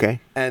 Oh,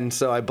 okay. And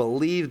so I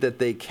believe that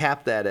they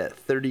capped that at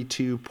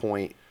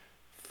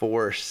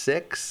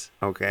 32.46.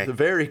 Okay.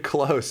 Very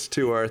close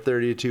to our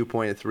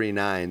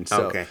 32.39.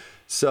 So, Okay.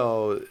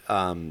 So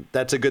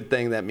that's a good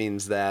thing. That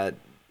means that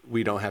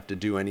we don't have to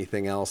do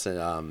anything else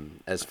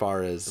as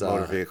far as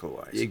Motor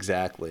vehicle-wise.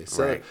 Exactly.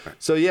 So, Right.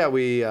 so yeah,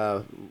 we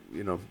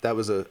that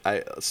was a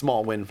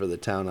small win for the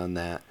town on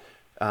that.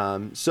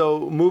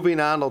 So moving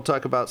on, I'll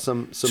talk about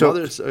some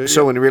others.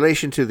 So in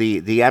relation to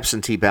the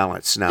absentee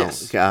ballots now,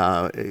 Yes.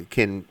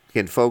 can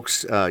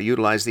folks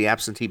utilize the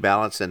absentee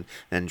ballots and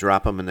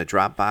drop them in the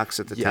drop box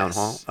at the town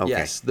hall? Okay.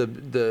 Yes,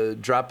 the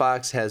drop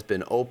box has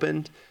been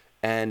opened,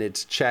 and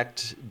it's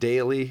checked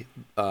daily,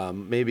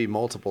 maybe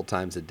multiple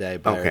times a day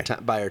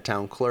by our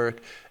town clerk.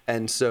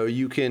 And so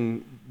you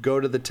can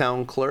go to the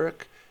town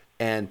clerk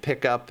and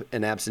pick up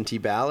an absentee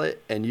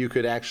ballot, and you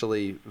could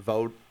actually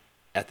vote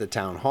at the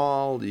town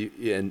hall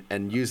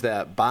and use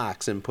that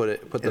box and put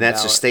the And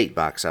that's ballot. a state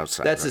box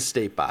outside. That's right? a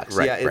state box.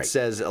 Right, Yeah, it right.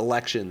 says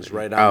elections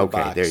right on the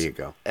box. Okay, there you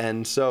go.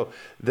 And so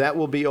that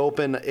will be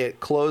open. It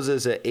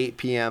closes at 8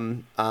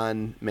 p.m.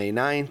 on May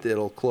 9th.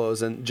 It'll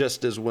close, and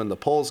just as when the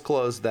polls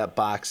close, that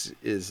box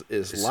is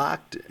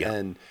locked, yeah.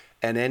 and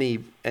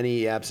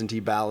any absentee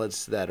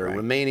ballots that are Right.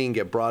 remaining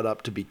get brought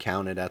up to be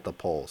counted at the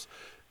polls.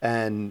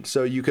 And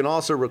so you can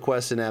also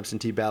request an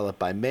absentee ballot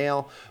by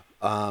mail.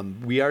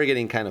 We are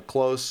getting kind of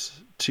close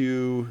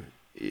to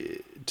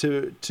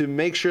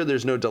make sure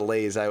there's no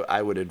delays.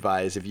 I would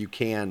advise, if you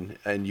can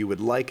and you would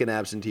like an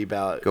absentee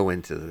ballot, Go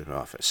into the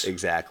office.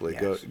 exactly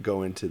Yes.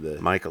 go into the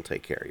Mike will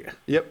take care of you.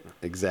 Yep,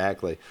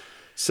 exactly.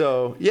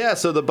 So yeah,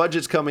 so the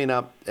budget's coming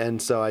up,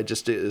 and so I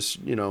just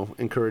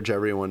encourage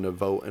everyone to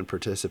vote and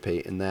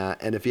participate in that.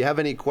 And if you have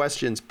any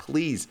questions,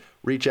 please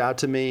reach out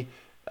to me.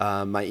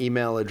 My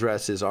email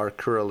address is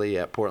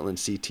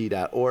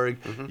rcurley@portlandct.org.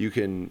 You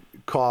can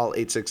call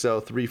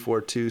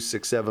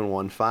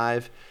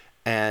 860-342-6715,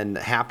 and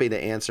happy to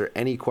answer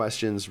any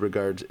questions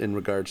in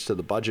regards to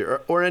the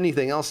budget or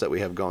anything else that we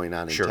have going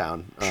on in Sure,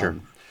 town. sure.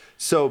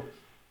 So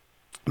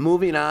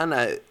Moving on,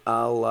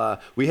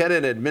 we had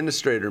an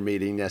administrator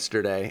meeting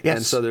yesterday, Yes.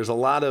 and so there's a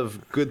lot of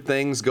good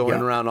things going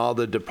Yeah. around all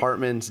the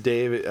departments.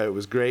 Dave, it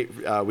was great.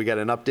 We got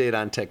an update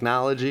on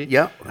technology.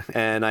 Yeah.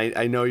 And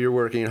I know you're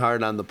working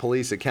hard on the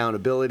Police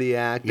Accountability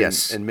Act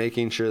Yes. and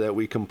making sure that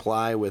we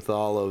comply with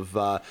all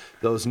of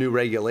those new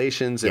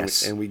regulations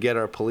Yes. and we get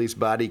our police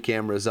body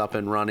cameras up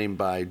and running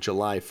by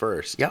July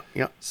 1st. Yeah,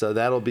 yeah. So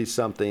that'll be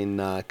something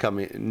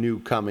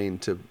coming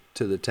to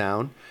the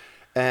town.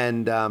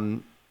 And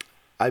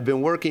I've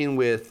been working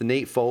with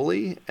Nate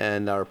Foley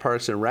and our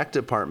Parks and Rec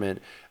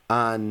department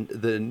on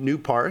the new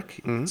park.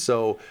 Mm-hmm.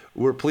 So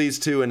we're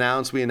pleased to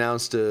announce, we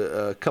announced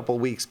a couple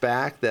weeks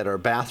back that our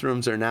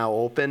bathrooms are now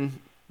open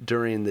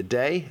during the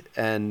day.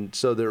 And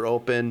so they're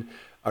open.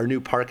 Our new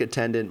park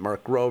attendant,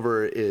 Mark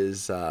Grover,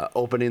 is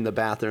opening the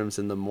bathrooms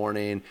in the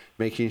morning,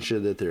 making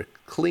sure that they're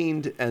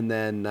cleaned, and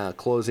then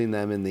closing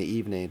them in the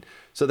evening.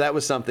 So that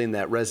was something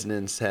that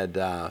residents had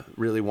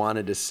really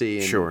wanted to see,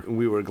 and Sure.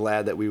 we were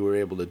glad that we were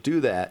able to do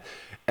that.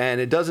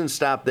 And it doesn't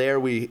stop there.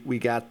 We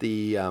got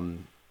the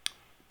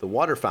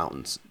water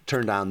fountains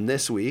turned on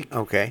this week.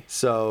 Okay.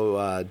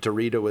 So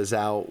Dorita was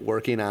out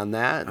working on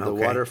that. The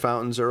Okay. water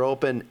fountains are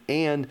open,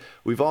 and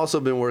we've also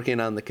been working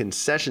on the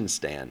concession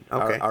stand.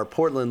 Okay. Our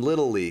Portland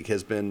Little League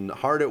has been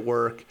hard at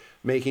work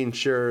making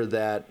sure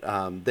that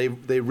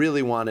they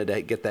really wanted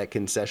to get that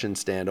concession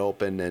stand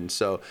open, and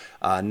so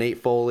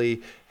Nate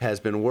Foley has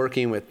been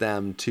working with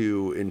them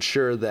to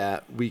ensure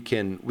that we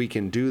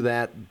can do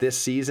that this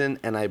season,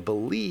 and I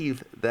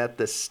believe that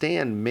the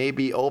stand may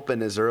be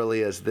open as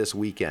early as this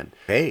weekend.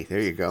 Hey, there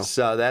you go.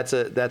 So that's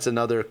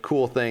another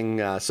cool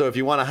thing. So if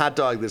you want a hot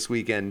dog this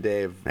weekend,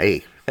 Dave,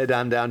 Hey, head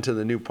on down to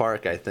the new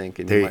park, I think.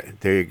 And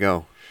there you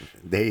go.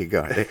 There you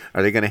go.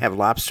 Are they going to have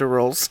lobster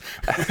rolls?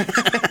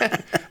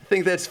 I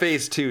think that's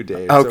phase 2,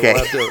 Dave.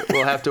 Okay. So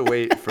we'll have to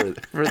wait for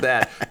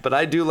that. But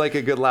I do like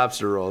a good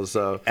lobster roll.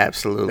 So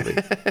Absolutely.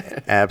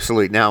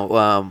 Absolutely.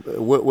 Now,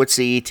 what's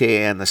the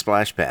ETA on the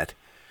splash pad?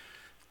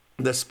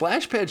 the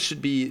splash pad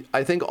should be,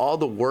 I think all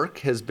the work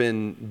has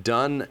been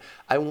done.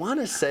 I want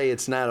to say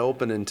it's not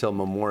open until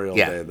Memorial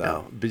Day,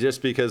 though,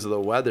 just because of the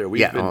weather.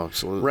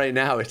 Absolutely. Right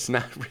now, it's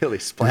not really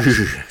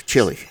splashing.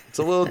 Chilly. It's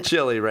a little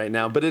chilly right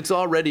now, but it's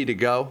all ready to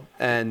go.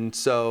 And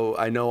so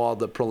I know all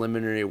the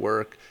preliminary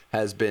work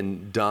has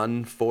been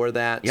done for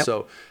that. Yep.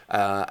 So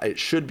it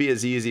should be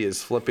as easy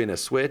as flipping a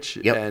switch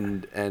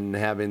Yep. and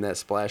having that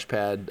splash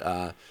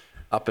pad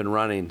up and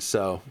running.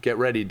 So get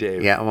ready,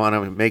 Dave. Yeah, I want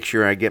to make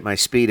sure I get my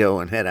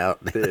Speedo and head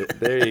out.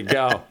 There you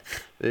go.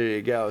 There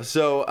you go.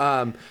 So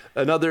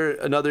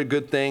another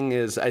good thing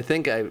is I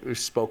think I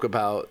spoke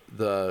about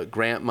the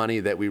grant money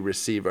that we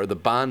receive, or the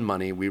bond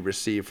money we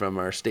receive from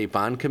our State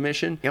Bond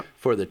Commission. Yep.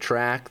 For the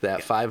track,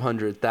 that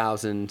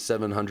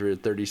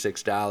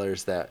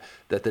 $500,736 that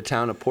the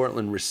town of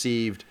Portland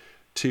received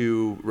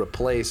to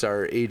replace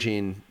our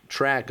aging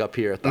track up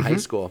here at the high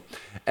school.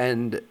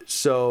 And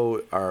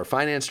so our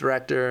finance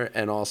director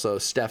and also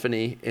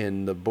Stephanie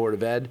in the Board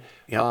of Ed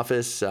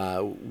office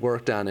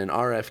worked on an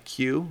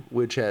RFQ,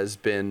 which has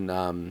been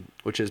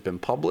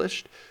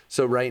published.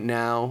 So right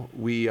now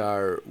we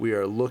are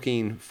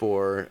looking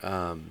for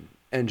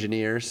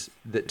engineers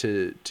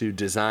to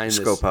design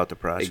Scope out the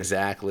project.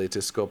 Exactly,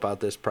 to scope out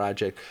this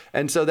project.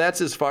 And so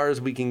that's as far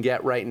as we can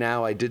get right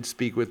now. I did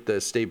speak with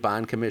the State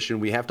Bond Commission.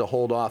 We have to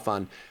hold off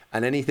on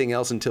anything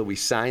else until we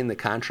sign the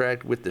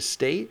contract with the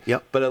state.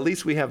 Yep. But at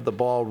least we have the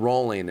ball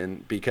rolling,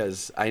 and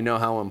because I know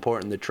how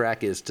important the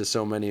track is to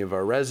so many of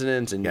our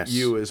residents and Yes.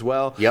 you as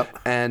well. Yep.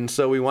 And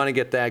so we want to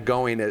get that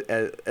going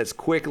as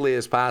quickly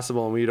as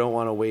possible, and we don't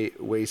want to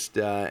waste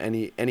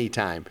any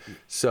time.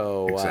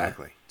 So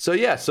Exactly. So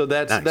yeah, so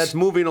Nice. that's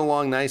moving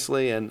along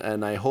nicely,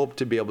 and I hope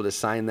to be able to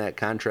sign that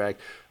contract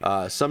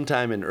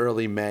sometime in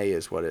early May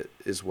is what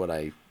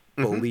I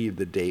believe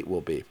the date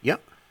will be.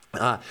 Yep.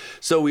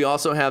 So we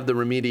also have the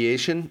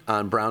remediation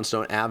on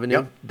Brownstone Avenue.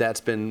 Yep. That's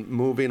been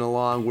moving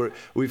along.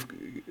 We've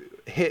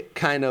hit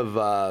kind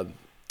of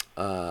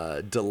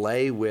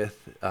delay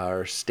with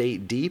our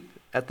state deep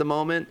at the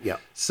moment. Yep.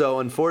 So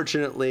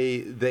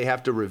unfortunately, they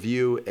have to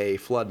review a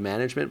flood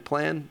management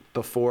plan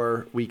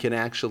before we can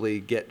actually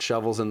get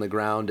shovels in the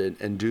ground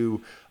and do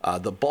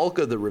the bulk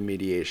of the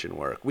remediation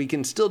work. We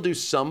can still do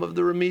some of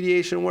the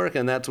remediation work,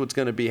 and that's what's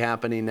going to be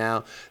happening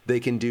now. They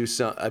can do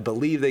some, I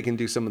believe they can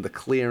do some of the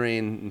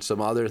clearing and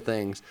some other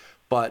things,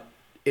 but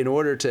in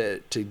order to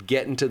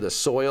get into the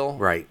soil,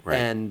 Right.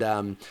 and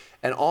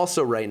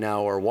also right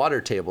now our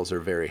water tables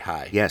are very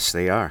high. Yes,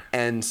 they are.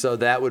 And so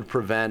that would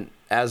prevent,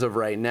 as of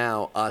right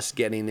now, us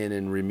getting in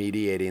and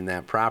remediating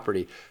that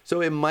property. So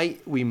we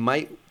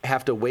might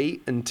have to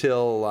wait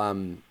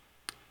until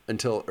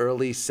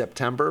early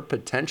September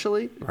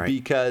potentially, Right.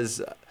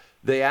 because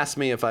they asked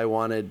me if I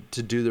wanted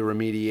to do the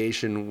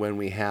remediation when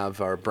we have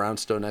our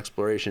Brownstone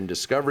Exploration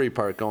Discovery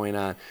Park going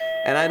on,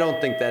 and I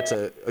don't think that's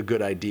a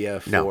good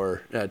idea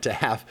for to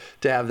have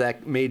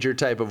that major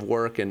type of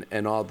work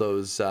and all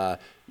those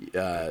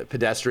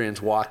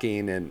pedestrians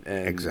walking and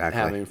Exactly.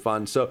 having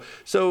fun. So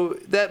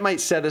that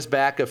might set us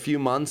back a few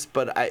months,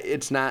 but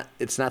it's not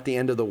the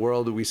end of the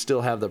world. We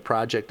still have the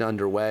project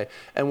underway,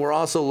 and we're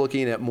also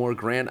looking at more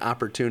grant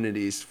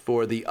opportunities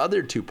for the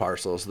other two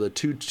parcels, the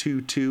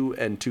 222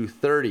 and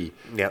 230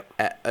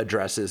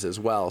 addresses as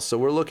well. So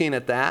we're looking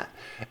at that,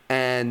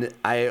 and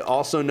I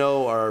also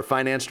know our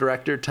finance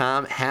director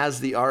Tom has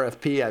the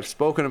RFP. I've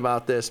spoken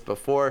about this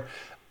before.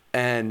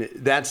 And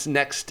that's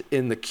next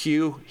in the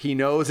queue. He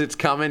knows it's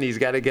coming. He's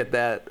got to get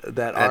that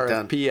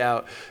RFP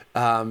out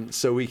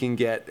so we can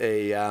get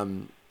a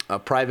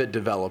private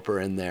developer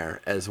in there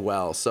as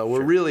well. So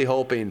we're really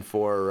hoping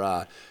for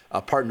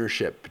a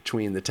partnership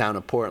between the town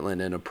of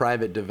Portland and a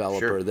private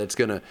developer that's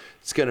gonna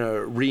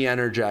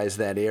re-energize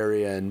that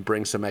area and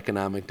bring some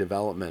economic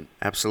development.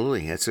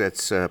 Absolutely.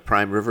 It's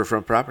prime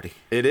riverfront property.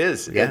 It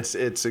is. Yeah.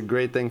 It's a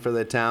great thing for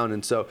the town,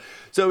 and so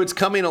it's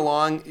coming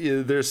along.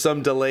 There's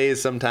some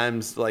delays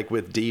sometimes, like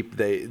with Deep,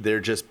 they're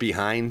just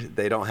behind.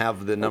 They don't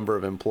have the number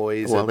of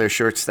employees. Well, they're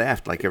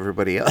short-staffed like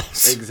everybody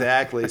else.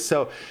 Exactly.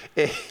 So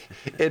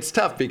it's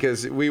tough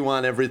because we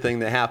want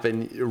everything to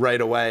happen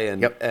right away,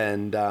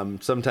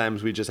 and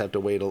sometimes we just have to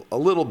wait a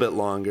little bit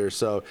longer.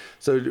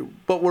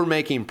 But we're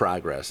making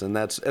progress, and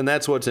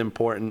that's what's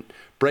important.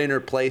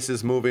 Brainerd Place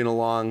is moving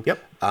along. Yep.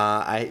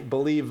 I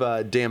believe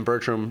Dan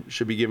Bertram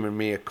should be giving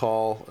me a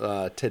call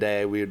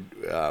today. We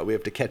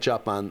have to catch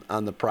up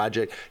on the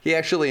project. He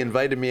actually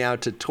invited me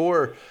out to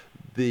tour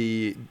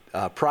the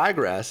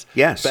progress.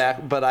 Yes.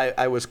 But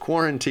I was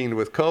quarantined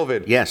with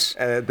COVID. Yes.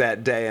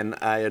 That day, and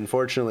I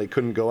unfortunately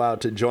couldn't go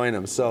out to join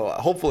him. So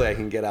hopefully I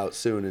can get out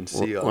soon and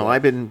see. Well,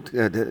 I've been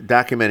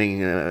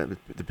documenting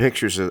the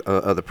pictures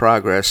of the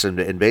progress,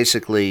 and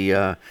basically.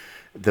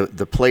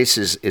 The place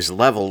is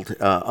leveled,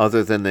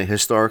 other than the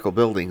historical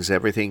buildings.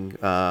 Everything,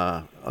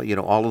 all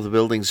of the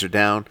buildings are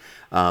down.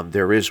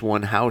 There is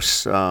one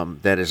house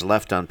that is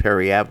left on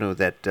Perry Avenue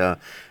that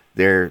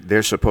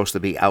they're supposed to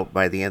be out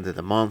by the end of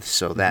the month.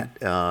 So that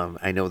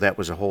I know that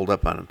was a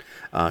holdup on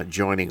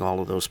joining all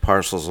of those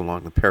parcels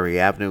along the Perry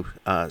Avenue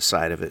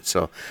side of it.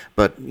 So,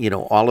 but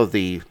all of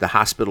the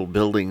hospital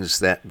buildings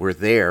that were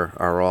there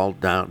are all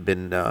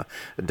been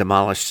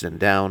demolished and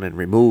down and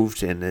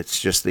removed, and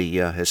it's just the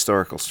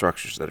historical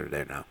structures that are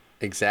there now.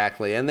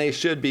 Exactly, and they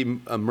should be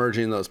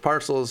merging those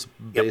parcels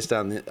based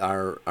on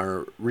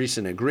our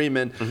recent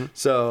agreement. Mm-hmm.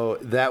 So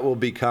that will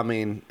be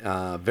coming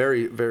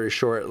very, very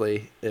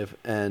shortly. The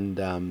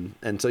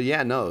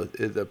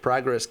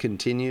progress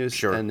continues,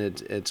 sure. And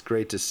it's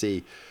great to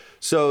see.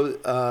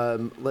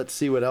 So let's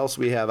see what else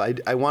we have.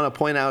 I want to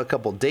point out a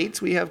couple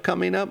dates we have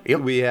coming up. Yep.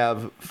 We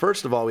have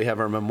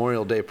our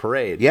Memorial Day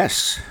Parade.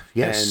 Yes.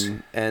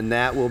 And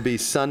that will be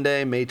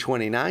Sunday, May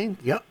 29th.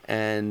 Yep.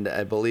 And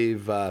I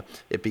believe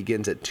it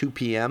begins at 2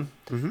 p.m.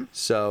 Mm-hmm.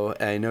 So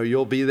I know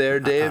you'll be there,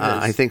 Dave.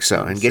 I think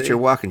so. And get your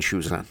walking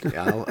shoes on.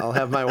 I'll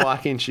have my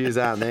walking shoes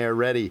on. They are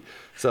ready.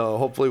 So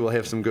hopefully we'll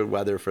have some good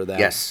weather for that.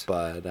 Yes.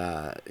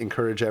 But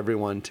encourage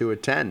everyone to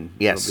attend.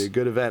 Yes. It'll be a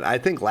good event. I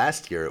think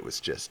last year it was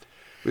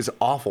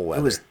awful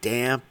weather. It was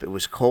damp. It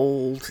was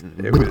cold.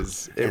 And it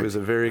was a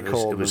very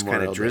cold. It was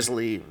kind of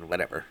drizzly and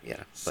whatever.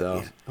 Yeah.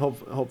 So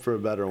hope for a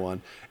better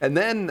one. And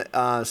then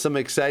some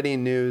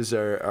exciting news.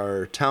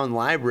 Our town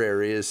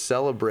library is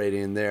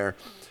celebrating their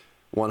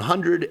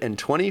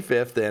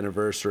 125th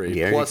anniversary.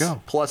 There you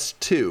go. Plus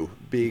 2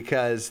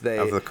 because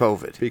of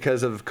COVID.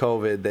 Because of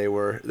COVID,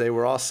 they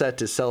were all set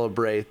to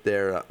celebrate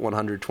their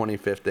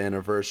 125th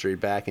anniversary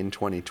back in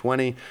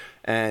 2020,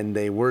 and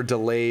they were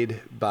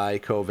delayed by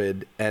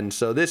COVID. And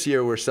so this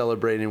year we're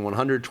celebrating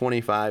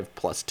 125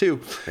 plus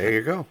 2. There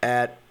you go.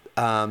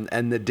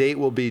 And the date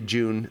will be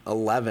June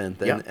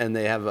 11th, and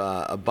they have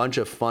a bunch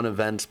of fun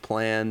events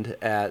planned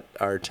at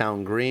our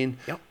town green,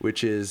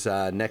 which is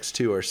next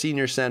to our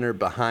senior center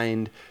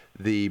behind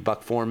the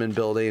Buck Foreman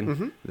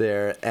building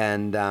there.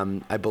 And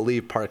I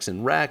believe Parks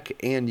and Rec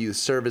and Youth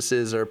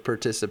Services are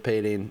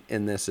participating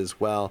in this as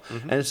well.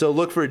 And so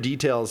look for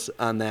details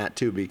on that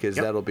too, because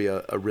that'll be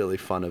a really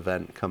fun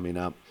event coming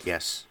up.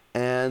 Yes.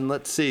 And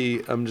let's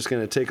see, I'm just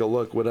going to take a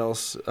look what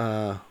else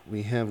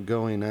we have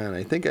going on.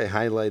 I think I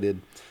highlighted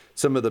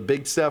some of the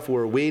big stuff.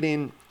 We're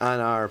waiting on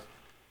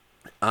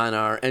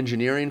our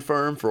engineering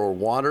firm for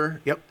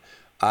water. Yep.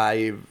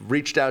 I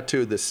reached out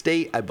to the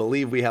state. I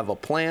believe we have a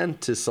plan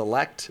to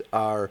select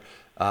our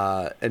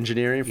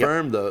engineering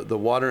firm. The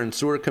Water and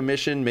Sewer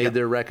Commission made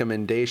their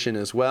recommendation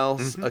as well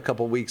a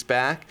couple weeks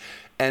back.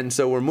 And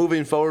so we're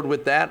moving forward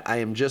with that. I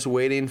am just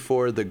waiting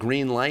for the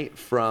green light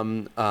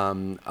from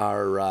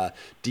our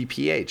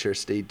DPH, our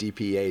state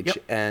DPH. Yep.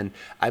 And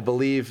I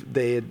believe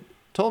they had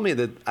told me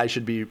that I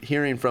should be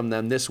hearing from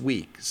them this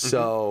week.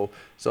 So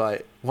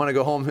I want to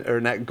go home or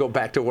not go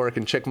back to work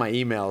and check my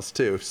emails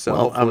too.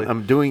 So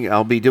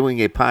I'll be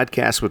doing a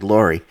podcast with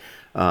Lori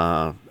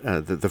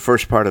the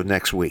first part of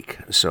next week.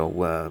 So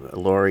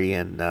Lori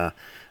and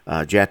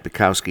Jack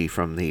Bukowski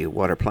from the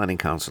Water Planning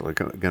Council are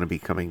going to be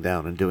coming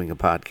down and doing a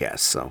podcast.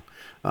 So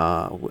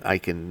I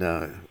can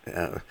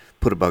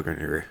put a bug in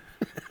your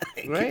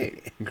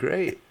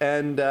Great.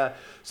 And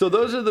so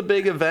those are the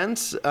big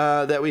events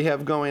that we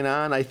have going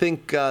on. I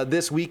think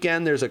this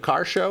weekend there's a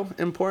car show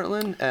in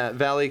Portland at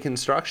Valley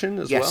Construction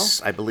as well.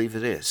 Yes, I believe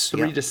it is.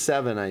 3 to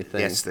 7, I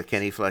think. Yes, the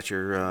Kenny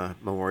Fletcher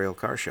Memorial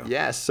Car Show.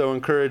 Yes, so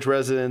encourage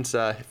residents,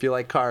 if you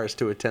like cars,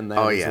 to attend that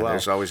Oh, as yeah, well.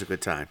 there's always a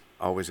good time.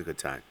 Always a good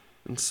time.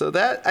 And so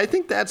I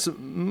think that's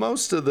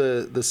most of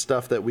the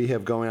stuff that we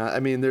have going on. I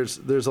mean, there's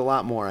a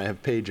lot more. I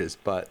have pages,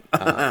 but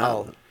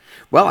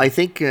Well, I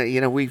think,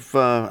 we've,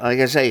 like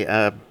I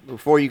say,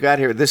 before you got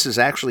here, this is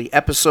actually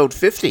episode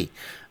 50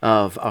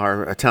 of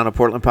our Town of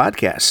Portland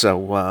podcast.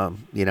 So,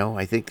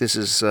 I think this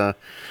is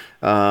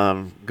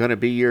going to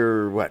be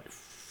your,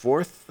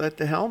 fourth at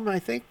the helm, I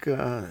think,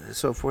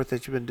 so forth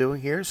that you've been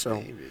doing here.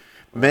 So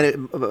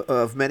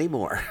many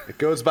more. It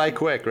goes by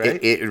quick,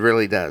 right? It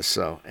really does.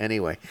 So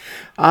anyway,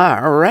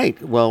 all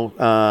right. Well,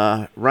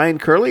 Ryan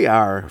Curley,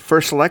 our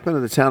first selectman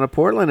of the town of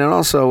Portland, and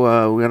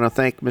also we're going to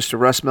thank Mr.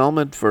 Russ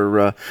Melman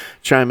for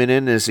chiming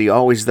in as he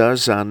always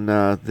does on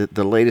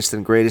the latest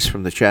and greatest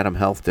from the Chatham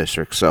Health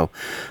District. So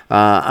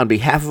on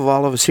behalf of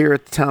all of us here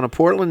at the town of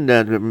Portland,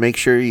 make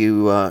sure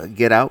you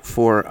get out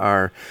for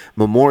our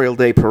Memorial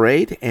Day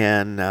parade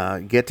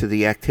and get to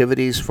the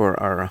activities for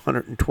our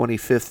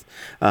 125th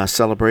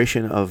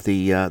celebration of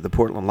the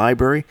Portland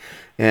Library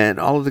and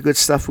all of the good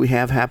stuff we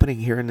have happening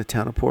here in the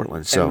town of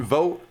Portland. So and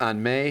vote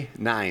on May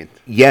 9th.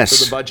 Yes.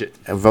 For the budget.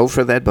 Vote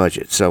for that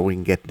budget so we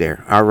can get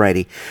there. All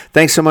righty.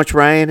 Thanks so much,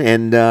 Ryan,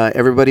 and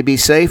everybody be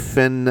safe,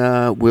 and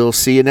we'll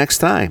see you next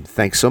time.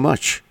 Thanks so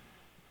much.